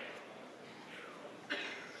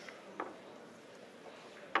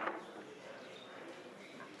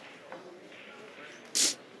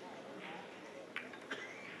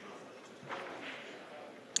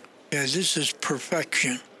 Yeah, this is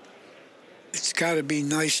perfection. It's got to be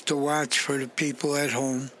nice to watch for the people at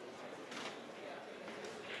home.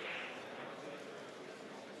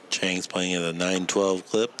 Chang's playing at a 912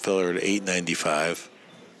 clip, Filler at 895.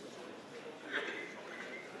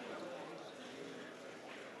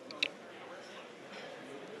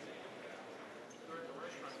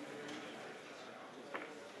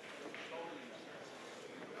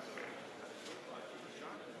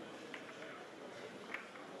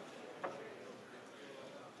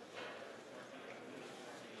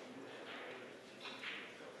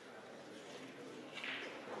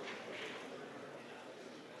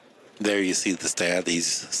 There you see the stat. He's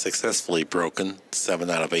successfully broken 7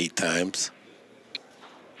 out of 8 times.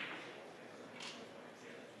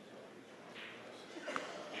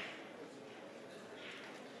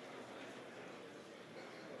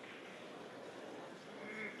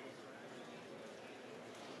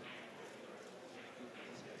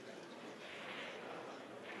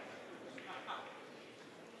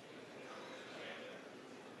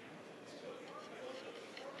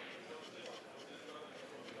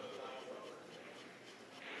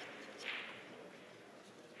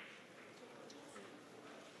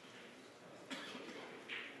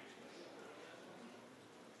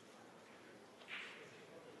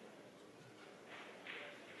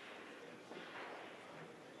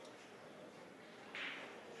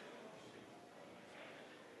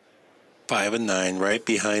 Five and 9, right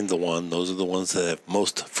behind the 1. Those are the ones that have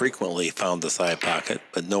most frequently found the side pocket,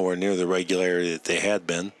 but nowhere near the regularity that they had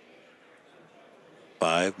been.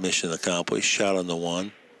 5, mission accomplished, shot on the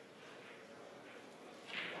 1.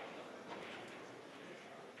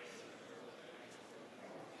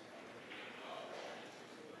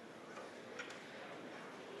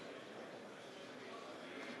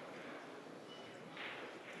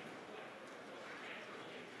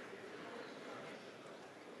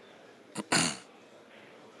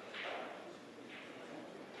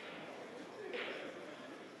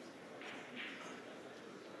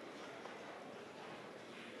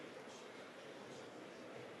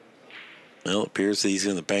 Well, it appears that he's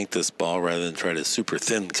going to bank this ball rather than try to super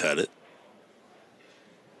thin cut it.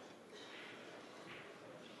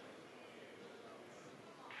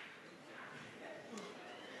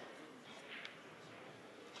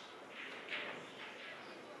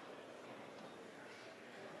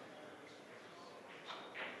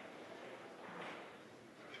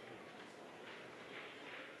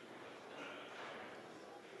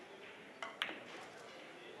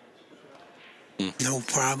 No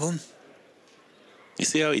problem. You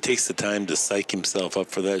see how he takes the time to psych himself up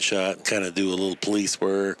for that shot and kind of do a little police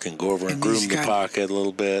work and go over and groom the pocket a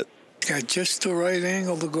little bit. Got just the right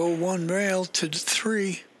angle to go one rail to the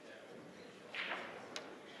 3.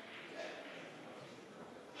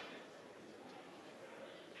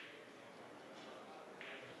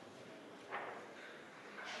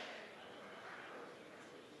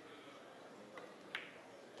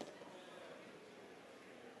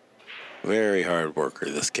 Very hard worker,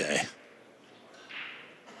 this guy.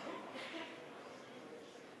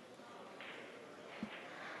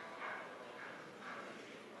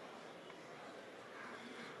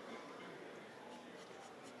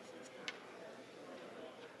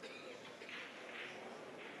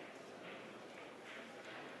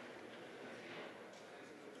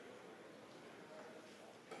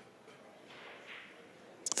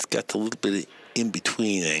 It's got the little bit of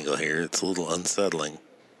in-between angle here. It's a little unsettling.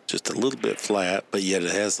 Just a little bit flat, but yet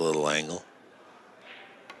it has a little angle.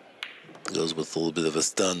 Goes with a little bit of a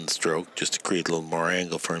stun stroke just to create a little more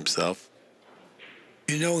angle for himself.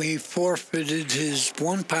 You know, he forfeited his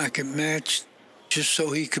one-pocket match just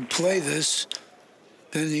so he could play this.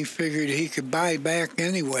 Then he figured he could buy back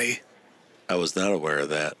anyway. I was not aware of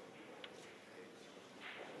that.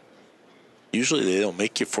 Usually they don't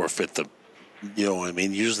make you forfeit the, you know what I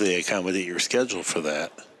mean? Usually they accommodate your schedule for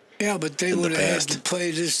that. Yeah, but they would have had to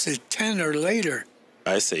play this at 10 or later.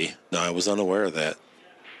 I see. No, I was unaware of that.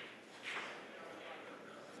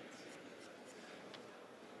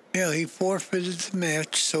 Yeah, he forfeited the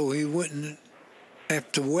match so he wouldn't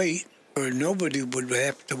have to wait, or nobody would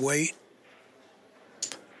have to wait.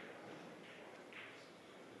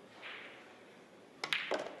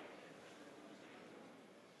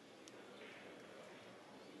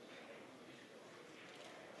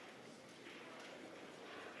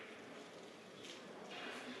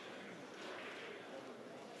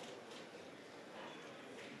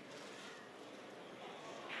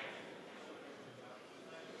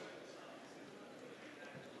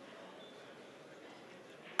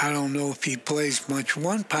 I don't know if he plays much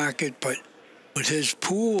one pocket, but with his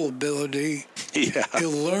pool ability, yeah, he'll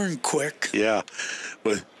learn quick. Yeah,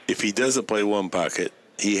 but if he doesn't play one pocket,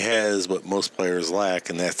 he has what most players lack,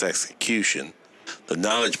 and that's execution. The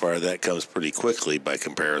knowledge part of that comes pretty quickly by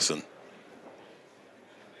comparison.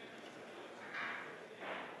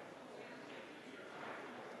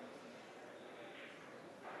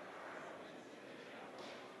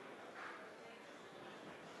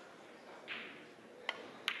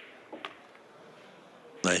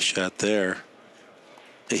 Nice shot there.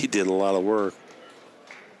 He did a lot of work.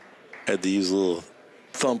 Had to use a little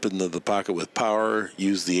thump into the pocket with power,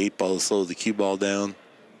 use the 8-ball to slow the cue ball down.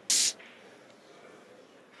 Can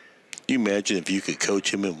you imagine if you could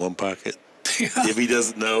coach him in one pocket? Yeah. If he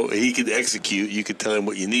doesn't know, he could execute. You could tell him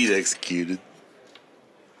what you need executed.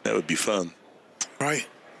 That would be fun. Right.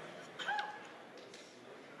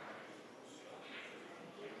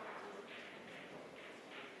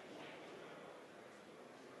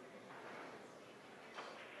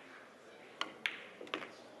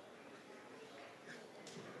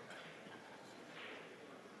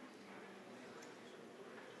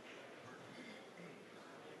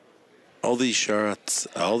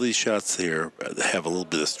 All these shots here have a little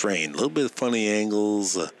bit of strain, a little bit of funny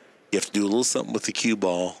angles. You have to do a little something with the cue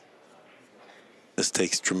ball. This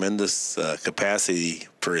takes tremendous capacity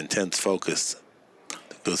for intense focus to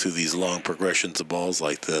go through these long progressions of balls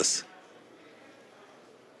like this.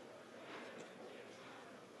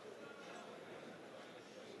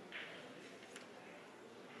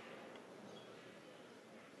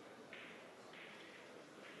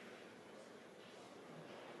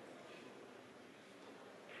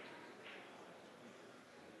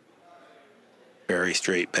 Very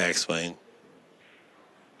straight backswing.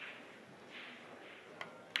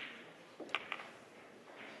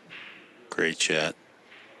 Great shot.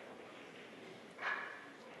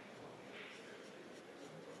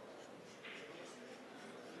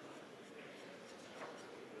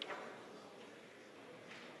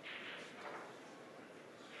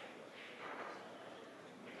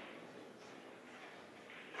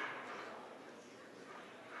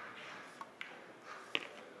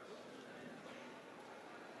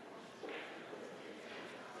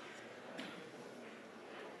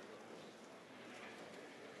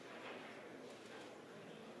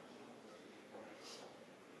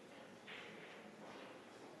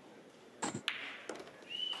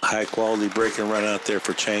 high-quality break and run out there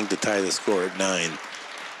for Chang to tie the score at 9.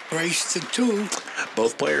 Race to 2.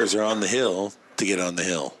 Both players are on the hill to get on the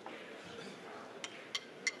hill.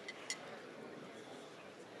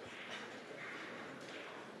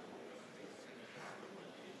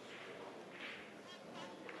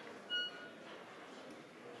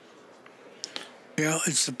 Yeah,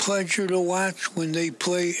 it's a pleasure to watch when they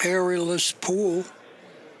play aerialist pool.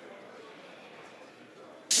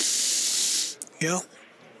 Yeah. All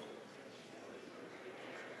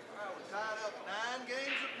right, we're tied up 9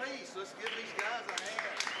 games apiece. Let's give these guys a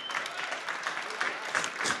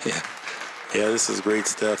hand. Yeah, this is great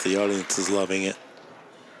stuff. The audience is loving it.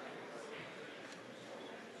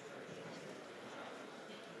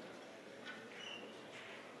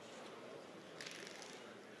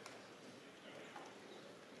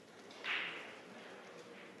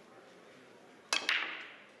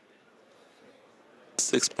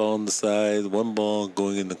 Six ball on the side, 1 ball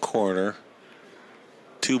going in the corner.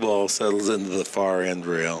 2 ball settles into the far end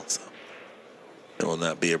rail. So it will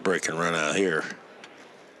not be a break and run out here.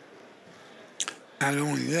 Not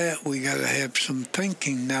only that, we got to have some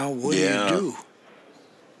thinking now. What Yeah. do you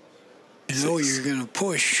do? You know 6. you're going to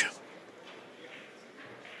push.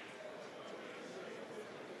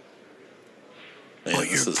 Man, But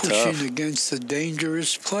this you're is pushing tough. against a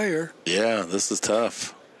dangerous player. Yeah, this is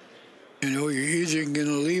tough. You know, you're either going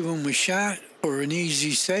to leave him a shot or an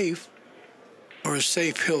easy safe, or a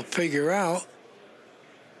safe he'll figure out.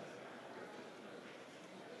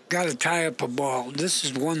 Got to tie up a ball. This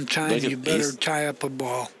is one time Look at you better these. tie up a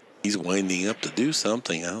ball. He's winding up to do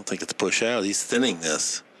something. I don't think it's push out. He's thinning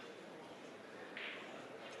this.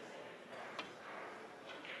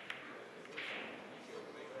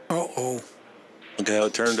 Uh-oh. Look how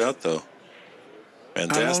it turned out, though.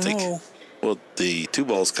 Fantastic. I don't know. Well, the 2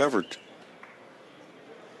 balls covered.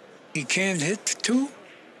 He can't hit the 2?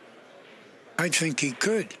 I think he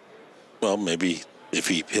could. Well, maybe if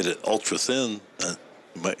he hit it ultra thin.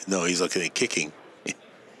 No, he's looking at kicking. Yeah,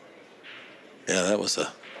 that was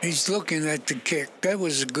a... He's looking at the kick. That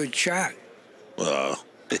was a good shot. Yeah,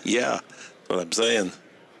 that's what I'm saying.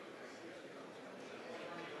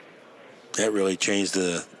 That really changed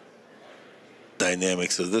the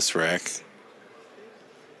dynamics of this rack.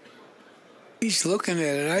 He's looking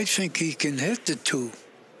at it. I think he can hit the 2.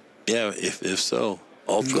 Yeah, if so.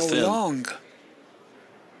 Ultra Go thin. long.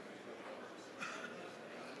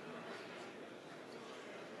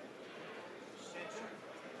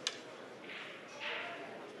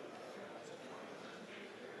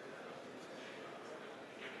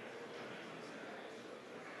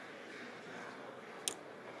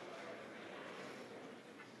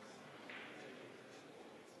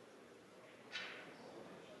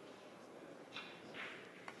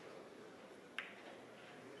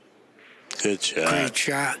 Good shot. Great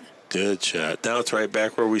shot. Good shot. Now it's right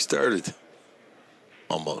back where we started.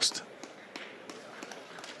 Almost.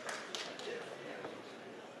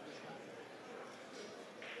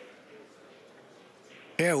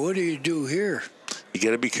 Yeah, what do you do here? You got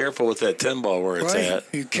to be careful with that 10 ball where it's Right? at.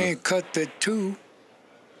 You can't cut the 2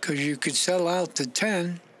 because you could sell out the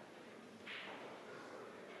 10.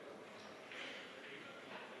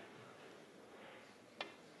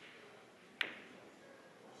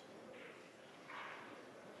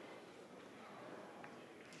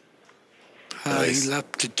 Nice. He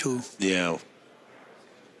left the 2. Yeah.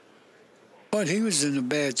 But he was in a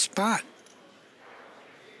bad spot.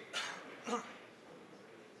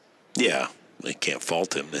 Yeah. They can't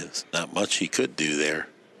fault him. There's not much he could do there.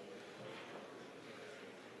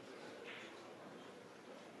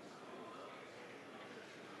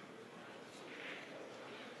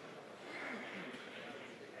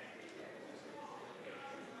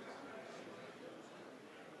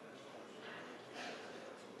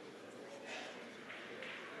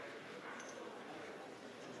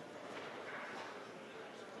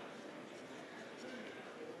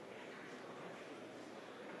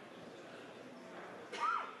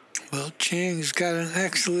 Well, Chang's got an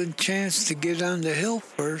excellent chance to get on the hill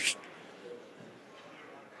first.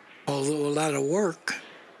 Although a lot of work.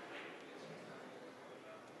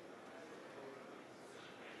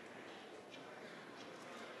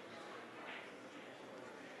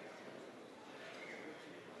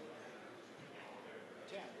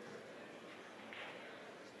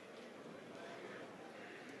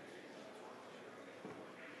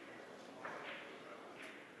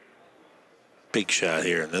 Big shot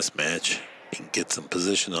here in this match. He can get some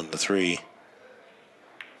position on the 3.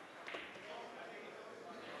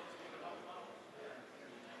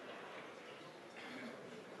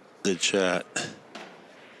 Good shot.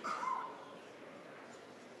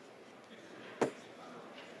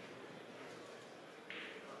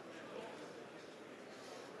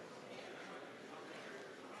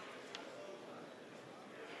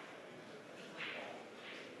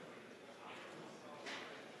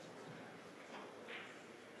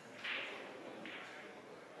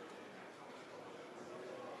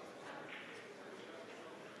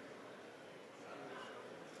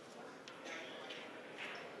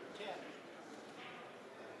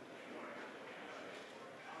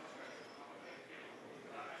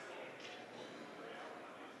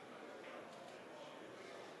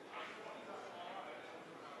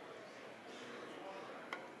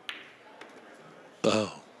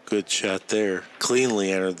 Oh, good shot there.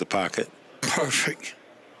 Cleanly entered the pocket. Perfect.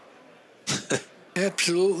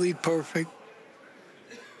 Absolutely perfect.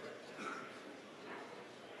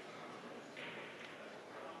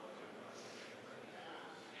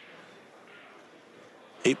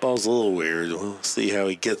 Eight ball's a little weird. We'll see how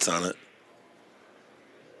he gets on it.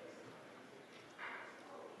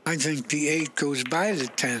 I think the 8 goes by the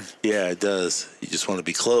 10. Yeah, it does. You just want to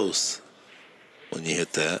be close when you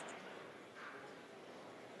hit that.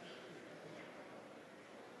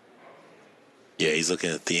 Yeah, he's looking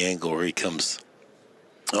at the angle where he comes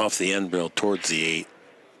off the end rail towards the 8.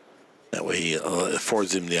 That way he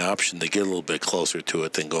affords him the option to get a little bit closer to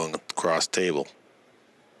it than going across table.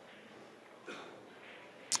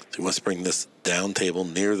 So he wants to bring this down table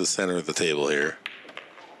near the center of the table here.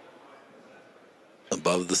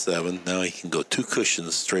 Above the 7. Now he can go 2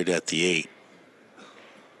 cushions straight at the 8.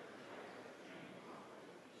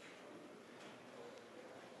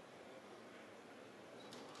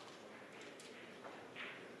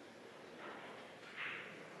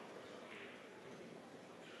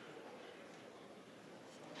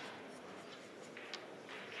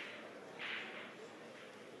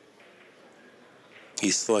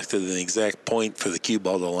 He's selected an exact point for the cue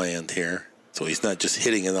ball to land here. So he's not just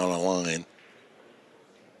hitting it on a line.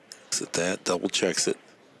 Looks at that, double checks it.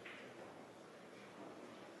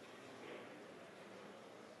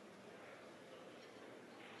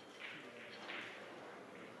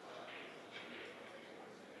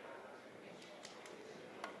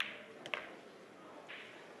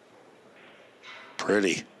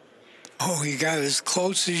 Pretty. Oh, he got as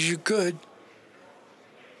close as you could.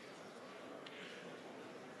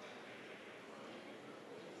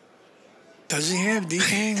 Does he have the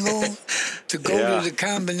angle to go to the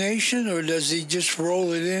combination, or does he just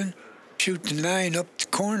roll it in, shoot the 9 up the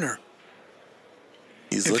corner?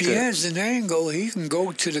 If he has an angle, he can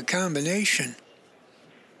go to the combination.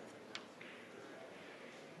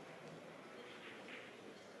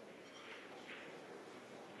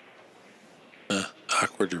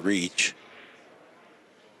 Awkward to reach.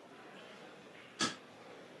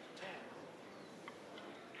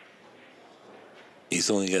 He's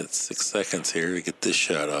only got 6 seconds here to get this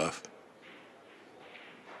shot off.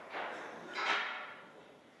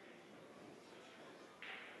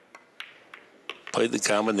 Played the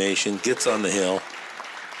combination, gets on the hill.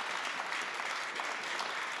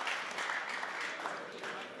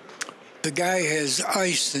 The guy has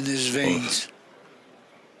ice in his veins.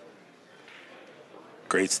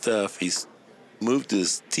 Great stuff. He's moved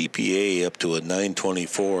his TPA up to a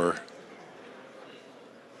 924.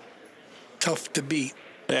 Tough to beat.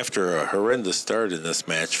 After a horrendous start in this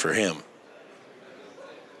match for him.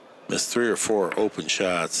 Missed 3 or 4 open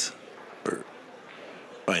shots.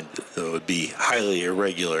 Find that would be highly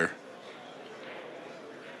irregular.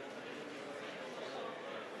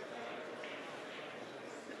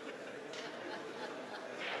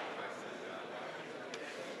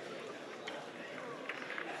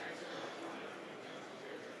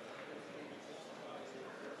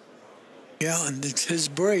 Yeah, and it's his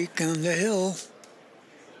break on the hill.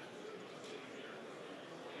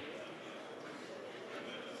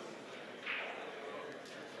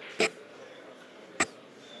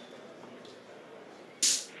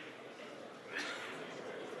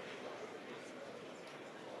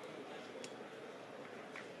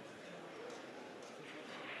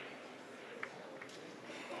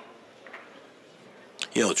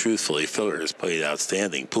 You know, truthfully, Filler has played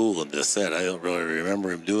outstanding pool in this set. I don't really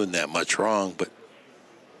remember him doing that much wrong, but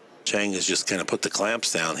Chang has just kind of put the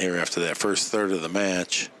clamps down here after that first third of the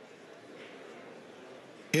match.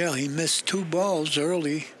 Yeah, he missed 2 balls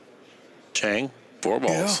early. Chang, 4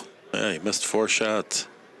 balls. Yeah, he missed 4 shots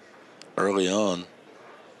early on.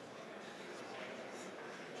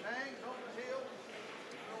 Chang's on the hill,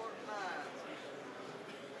 score 9.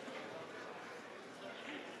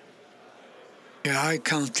 Yeah, I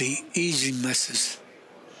count the easy misses.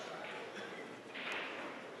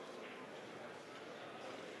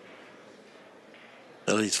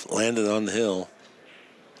 Well, he's landed on the hill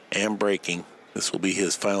and breaking. This will be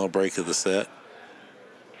his final break of the set.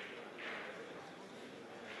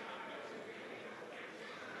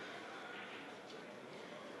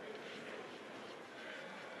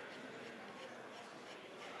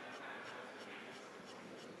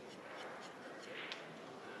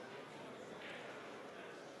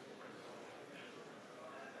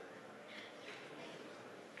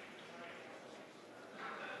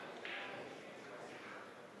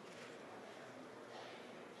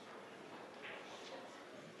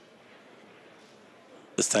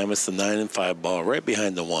 This time it's the 9 and 5 ball right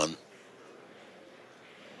behind the 1.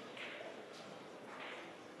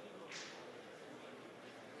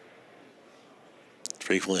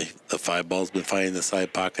 Frequently, the 5 ball's been finding the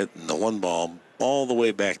side pocket, and the 1 ball all the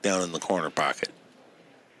way back down in the corner pocket.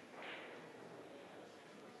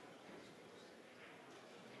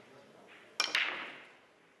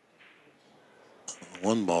 The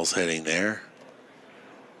 1 ball's heading there.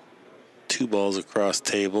 2 balls across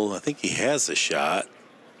table. I think he has a shot.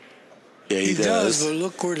 Yeah, he does. But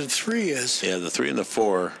look where the 3 is. Yeah, the 3 and the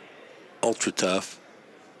 4, ultra tough.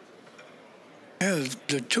 Yeah,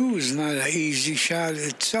 the 2 is not an easy shot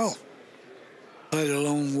itself, let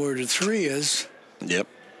alone where the 3 is. Yep.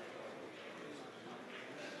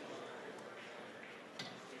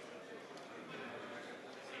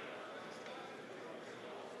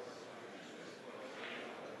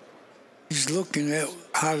 He's looking at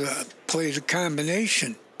how to play the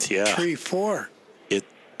combination. Yeah. 3-4.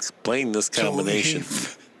 Explain this combination.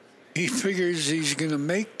 So he figures he's going to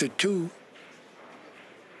make the 2.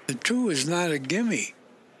 The 2 is not a gimme.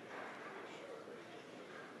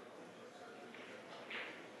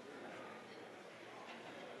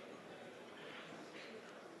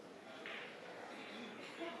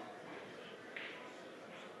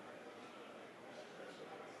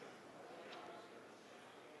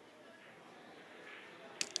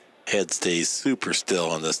 Head stays super still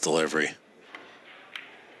on this delivery.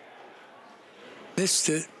 Missed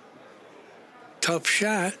it. Tough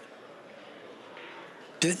shot.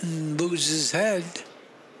 Didn't lose his head.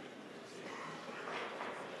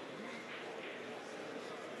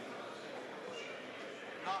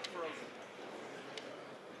 Not frozen.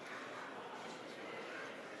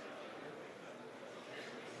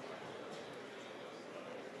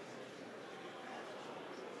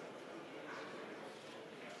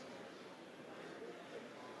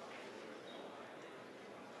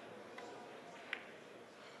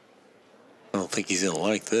 I don't think he's going to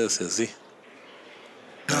like this, is he?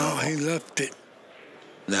 No, he left it.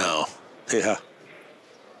 No. Yeah.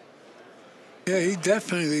 Yeah, he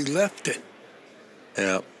definitely left it.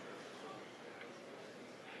 Yeah.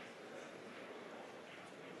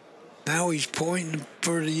 Now he's pointing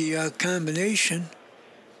for the combination.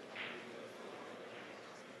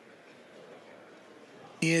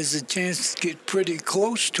 He has a chance to get pretty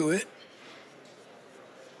close to it.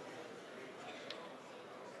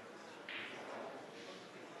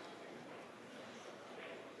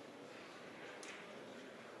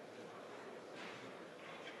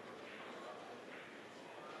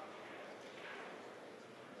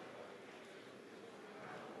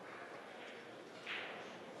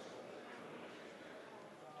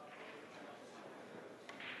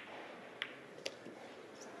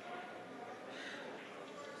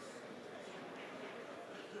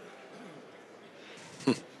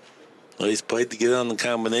 Well, he's played to get on the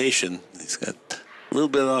combination. He's got a little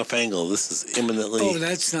bit off angle. This is imminently. Oh,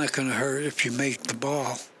 that's not going to hurt if you make the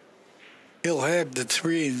ball. He'll have the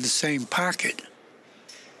 3 in the same pocket.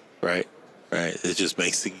 Right. Right. It just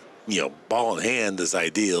makes the ball in hand is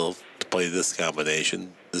ideal to play this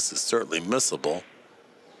combination. This is certainly missable.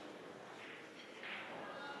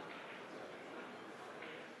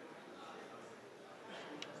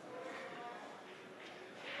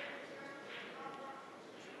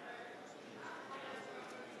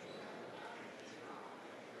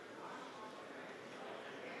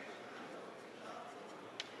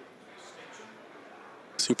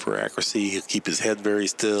 Super accuracy. He'll keep his head very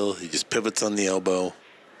still. He just pivots on the elbow.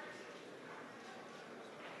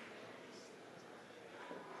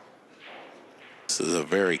 This is a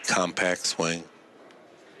very compact swing.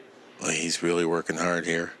 Well, he's really working hard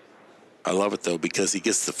here. I love it, though, because he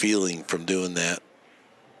gets the feeling from doing that.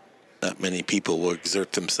 Not many people will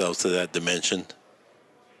exert themselves to that dimension.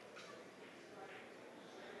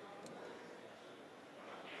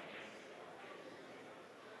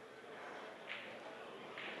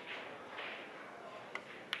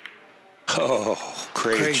 Oh,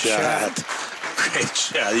 great shot. Great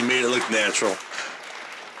shot. He made it look natural.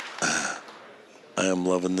 I am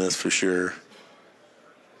loving this for sure.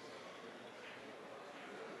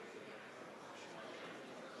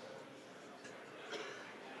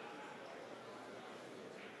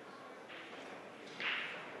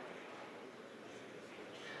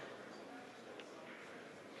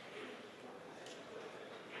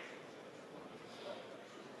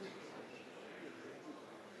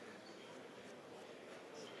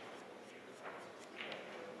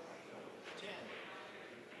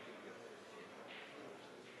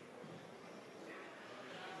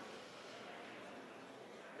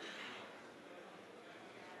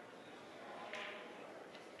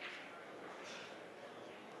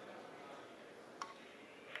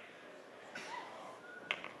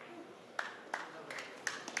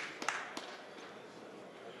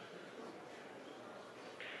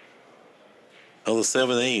 Well, the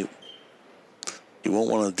 7-8, he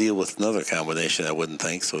won't want to deal with another combination, I wouldn't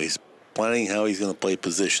think. So he's planning how he's going to play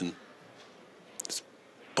position. There's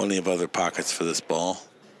plenty of other pockets for this ball.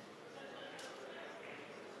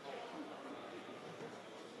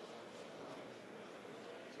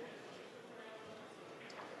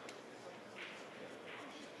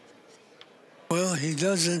 Well, he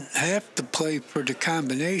doesn't have to play for the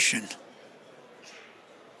combination.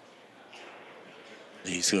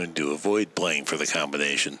 He's going to avoid playing for the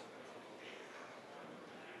combination.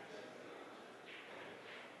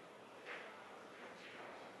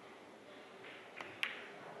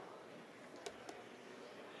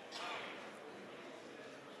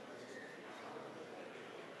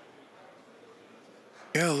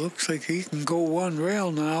 Yeah, looks like he can go one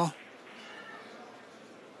rail now.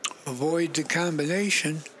 Avoid the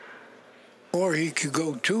combination. Or he could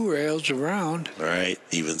go two rails around. Right,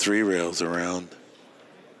 even three rails around.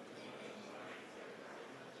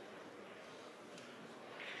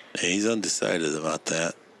 Yeah, he's undecided about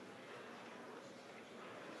that.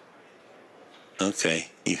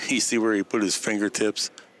 Okay, you see where he put his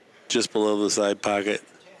fingertips? Just below the side pocket.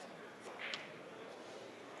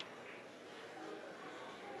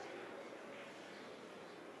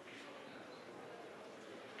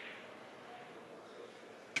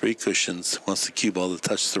 Three cushions. Wants the cue ball to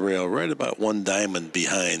touch the rail right about one diamond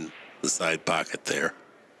behind the side pocket there.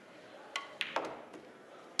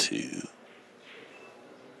 Two.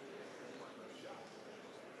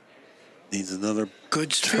 Needs another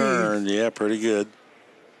good speed. Turn. Yeah, pretty good.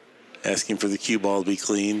 Asking for the cue ball to be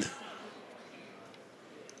cleaned.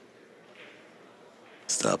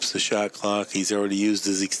 Stops the shot clock. He's already used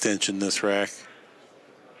his extension this rack.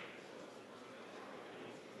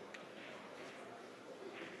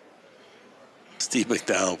 Steve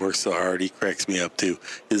McDowell works so hard, he cracks me up too.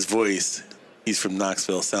 His voice, he's from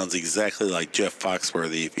Knoxville, sounds exactly like Jeff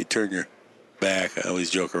Foxworthy. If you turn your back, I always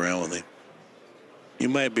joke around with him. You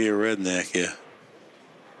might be a redneck, yeah.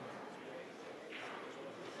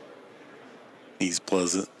 He's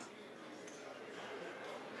pleasant.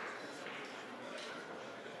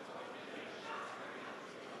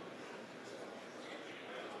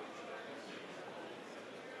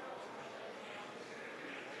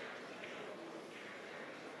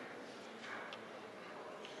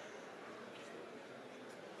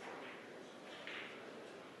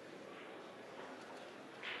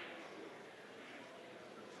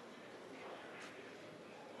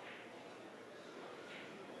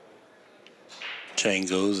 Chang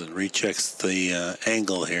goes and rechecks the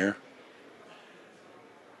angle here.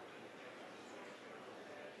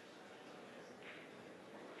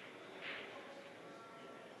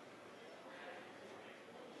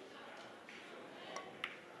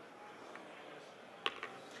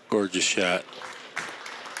 Gorgeous shot.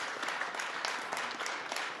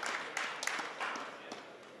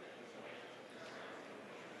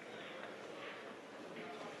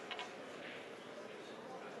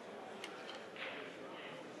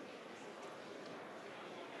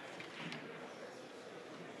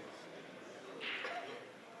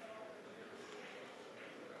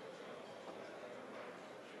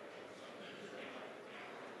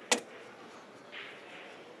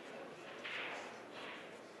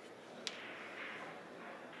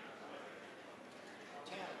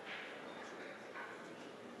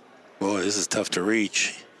 Boy, this is tough to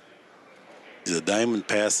reach. He's a diamond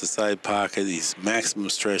past the side pocket. He's maximum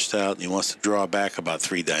stretched out, and he wants to draw back about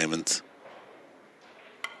 3 diamonds.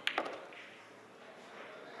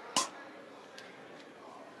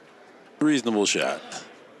 Reasonable shot.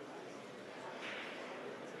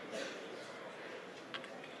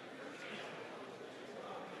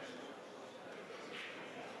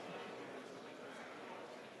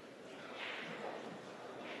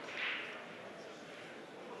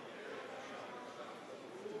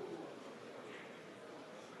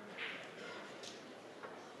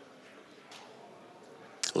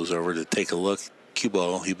 Goes over to take a look. Cue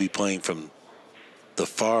ball, he'll be playing from the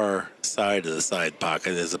far side of the side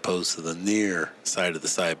pocket as opposed to the near side of the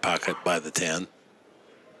side pocket by the 10.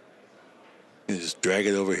 You just drag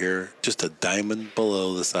it over here, just a diamond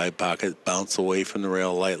below the side pocket, bounce away from the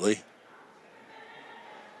rail lightly.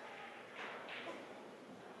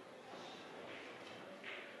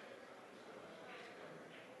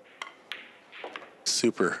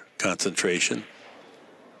 Super concentration.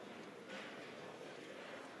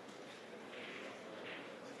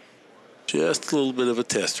 Just a little bit of a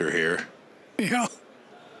tester here. Yeah.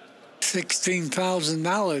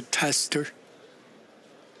 $16,000 tester.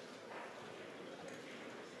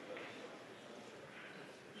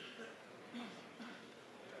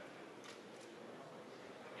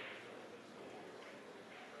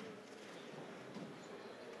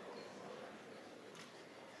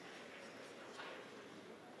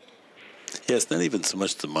 Yeah, it's not even so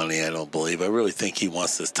much the money, I don't believe. I really think he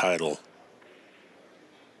wants this title.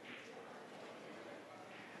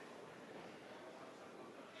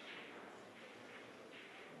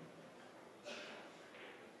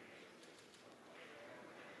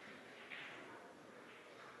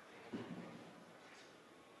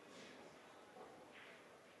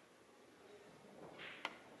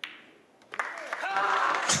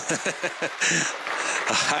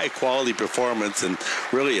 A high-quality performance and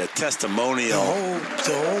really a testimonial.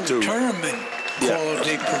 The whole tournament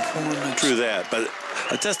quality performance. True that, but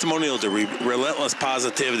a testimonial to relentless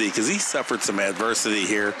positivity because he suffered some adversity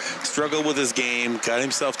here, struggled with his game, got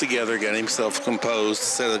himself together, got himself composed,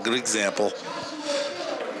 set a good example.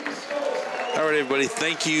 All right, everybody,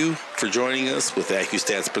 thank you for joining us with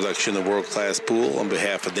Accu-Stats production of World Class Pool. On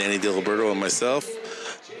behalf of Danny Diliberto and myself,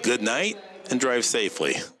 good night and drive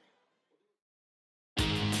safely.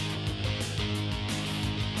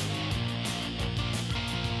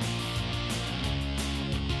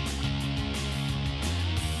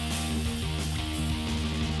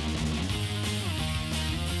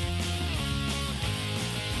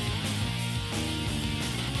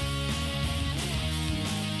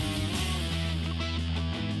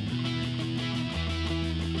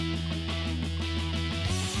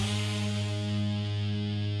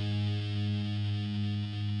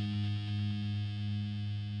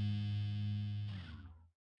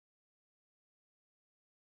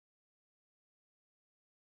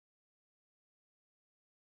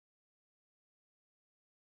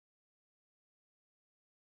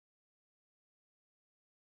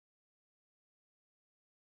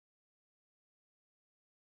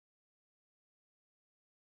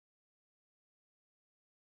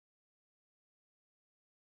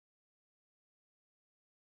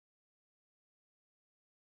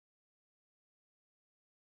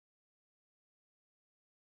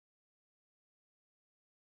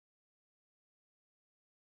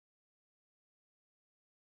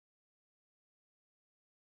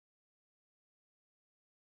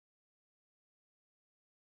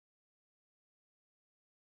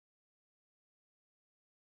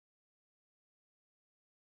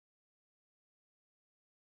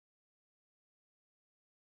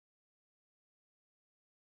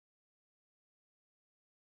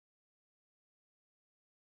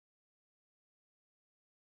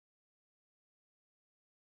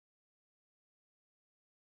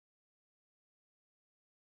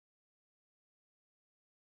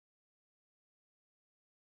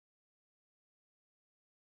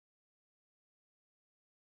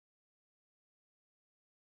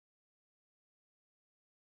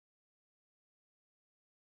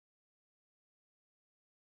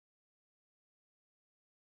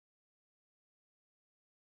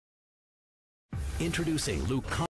 Introducing Luke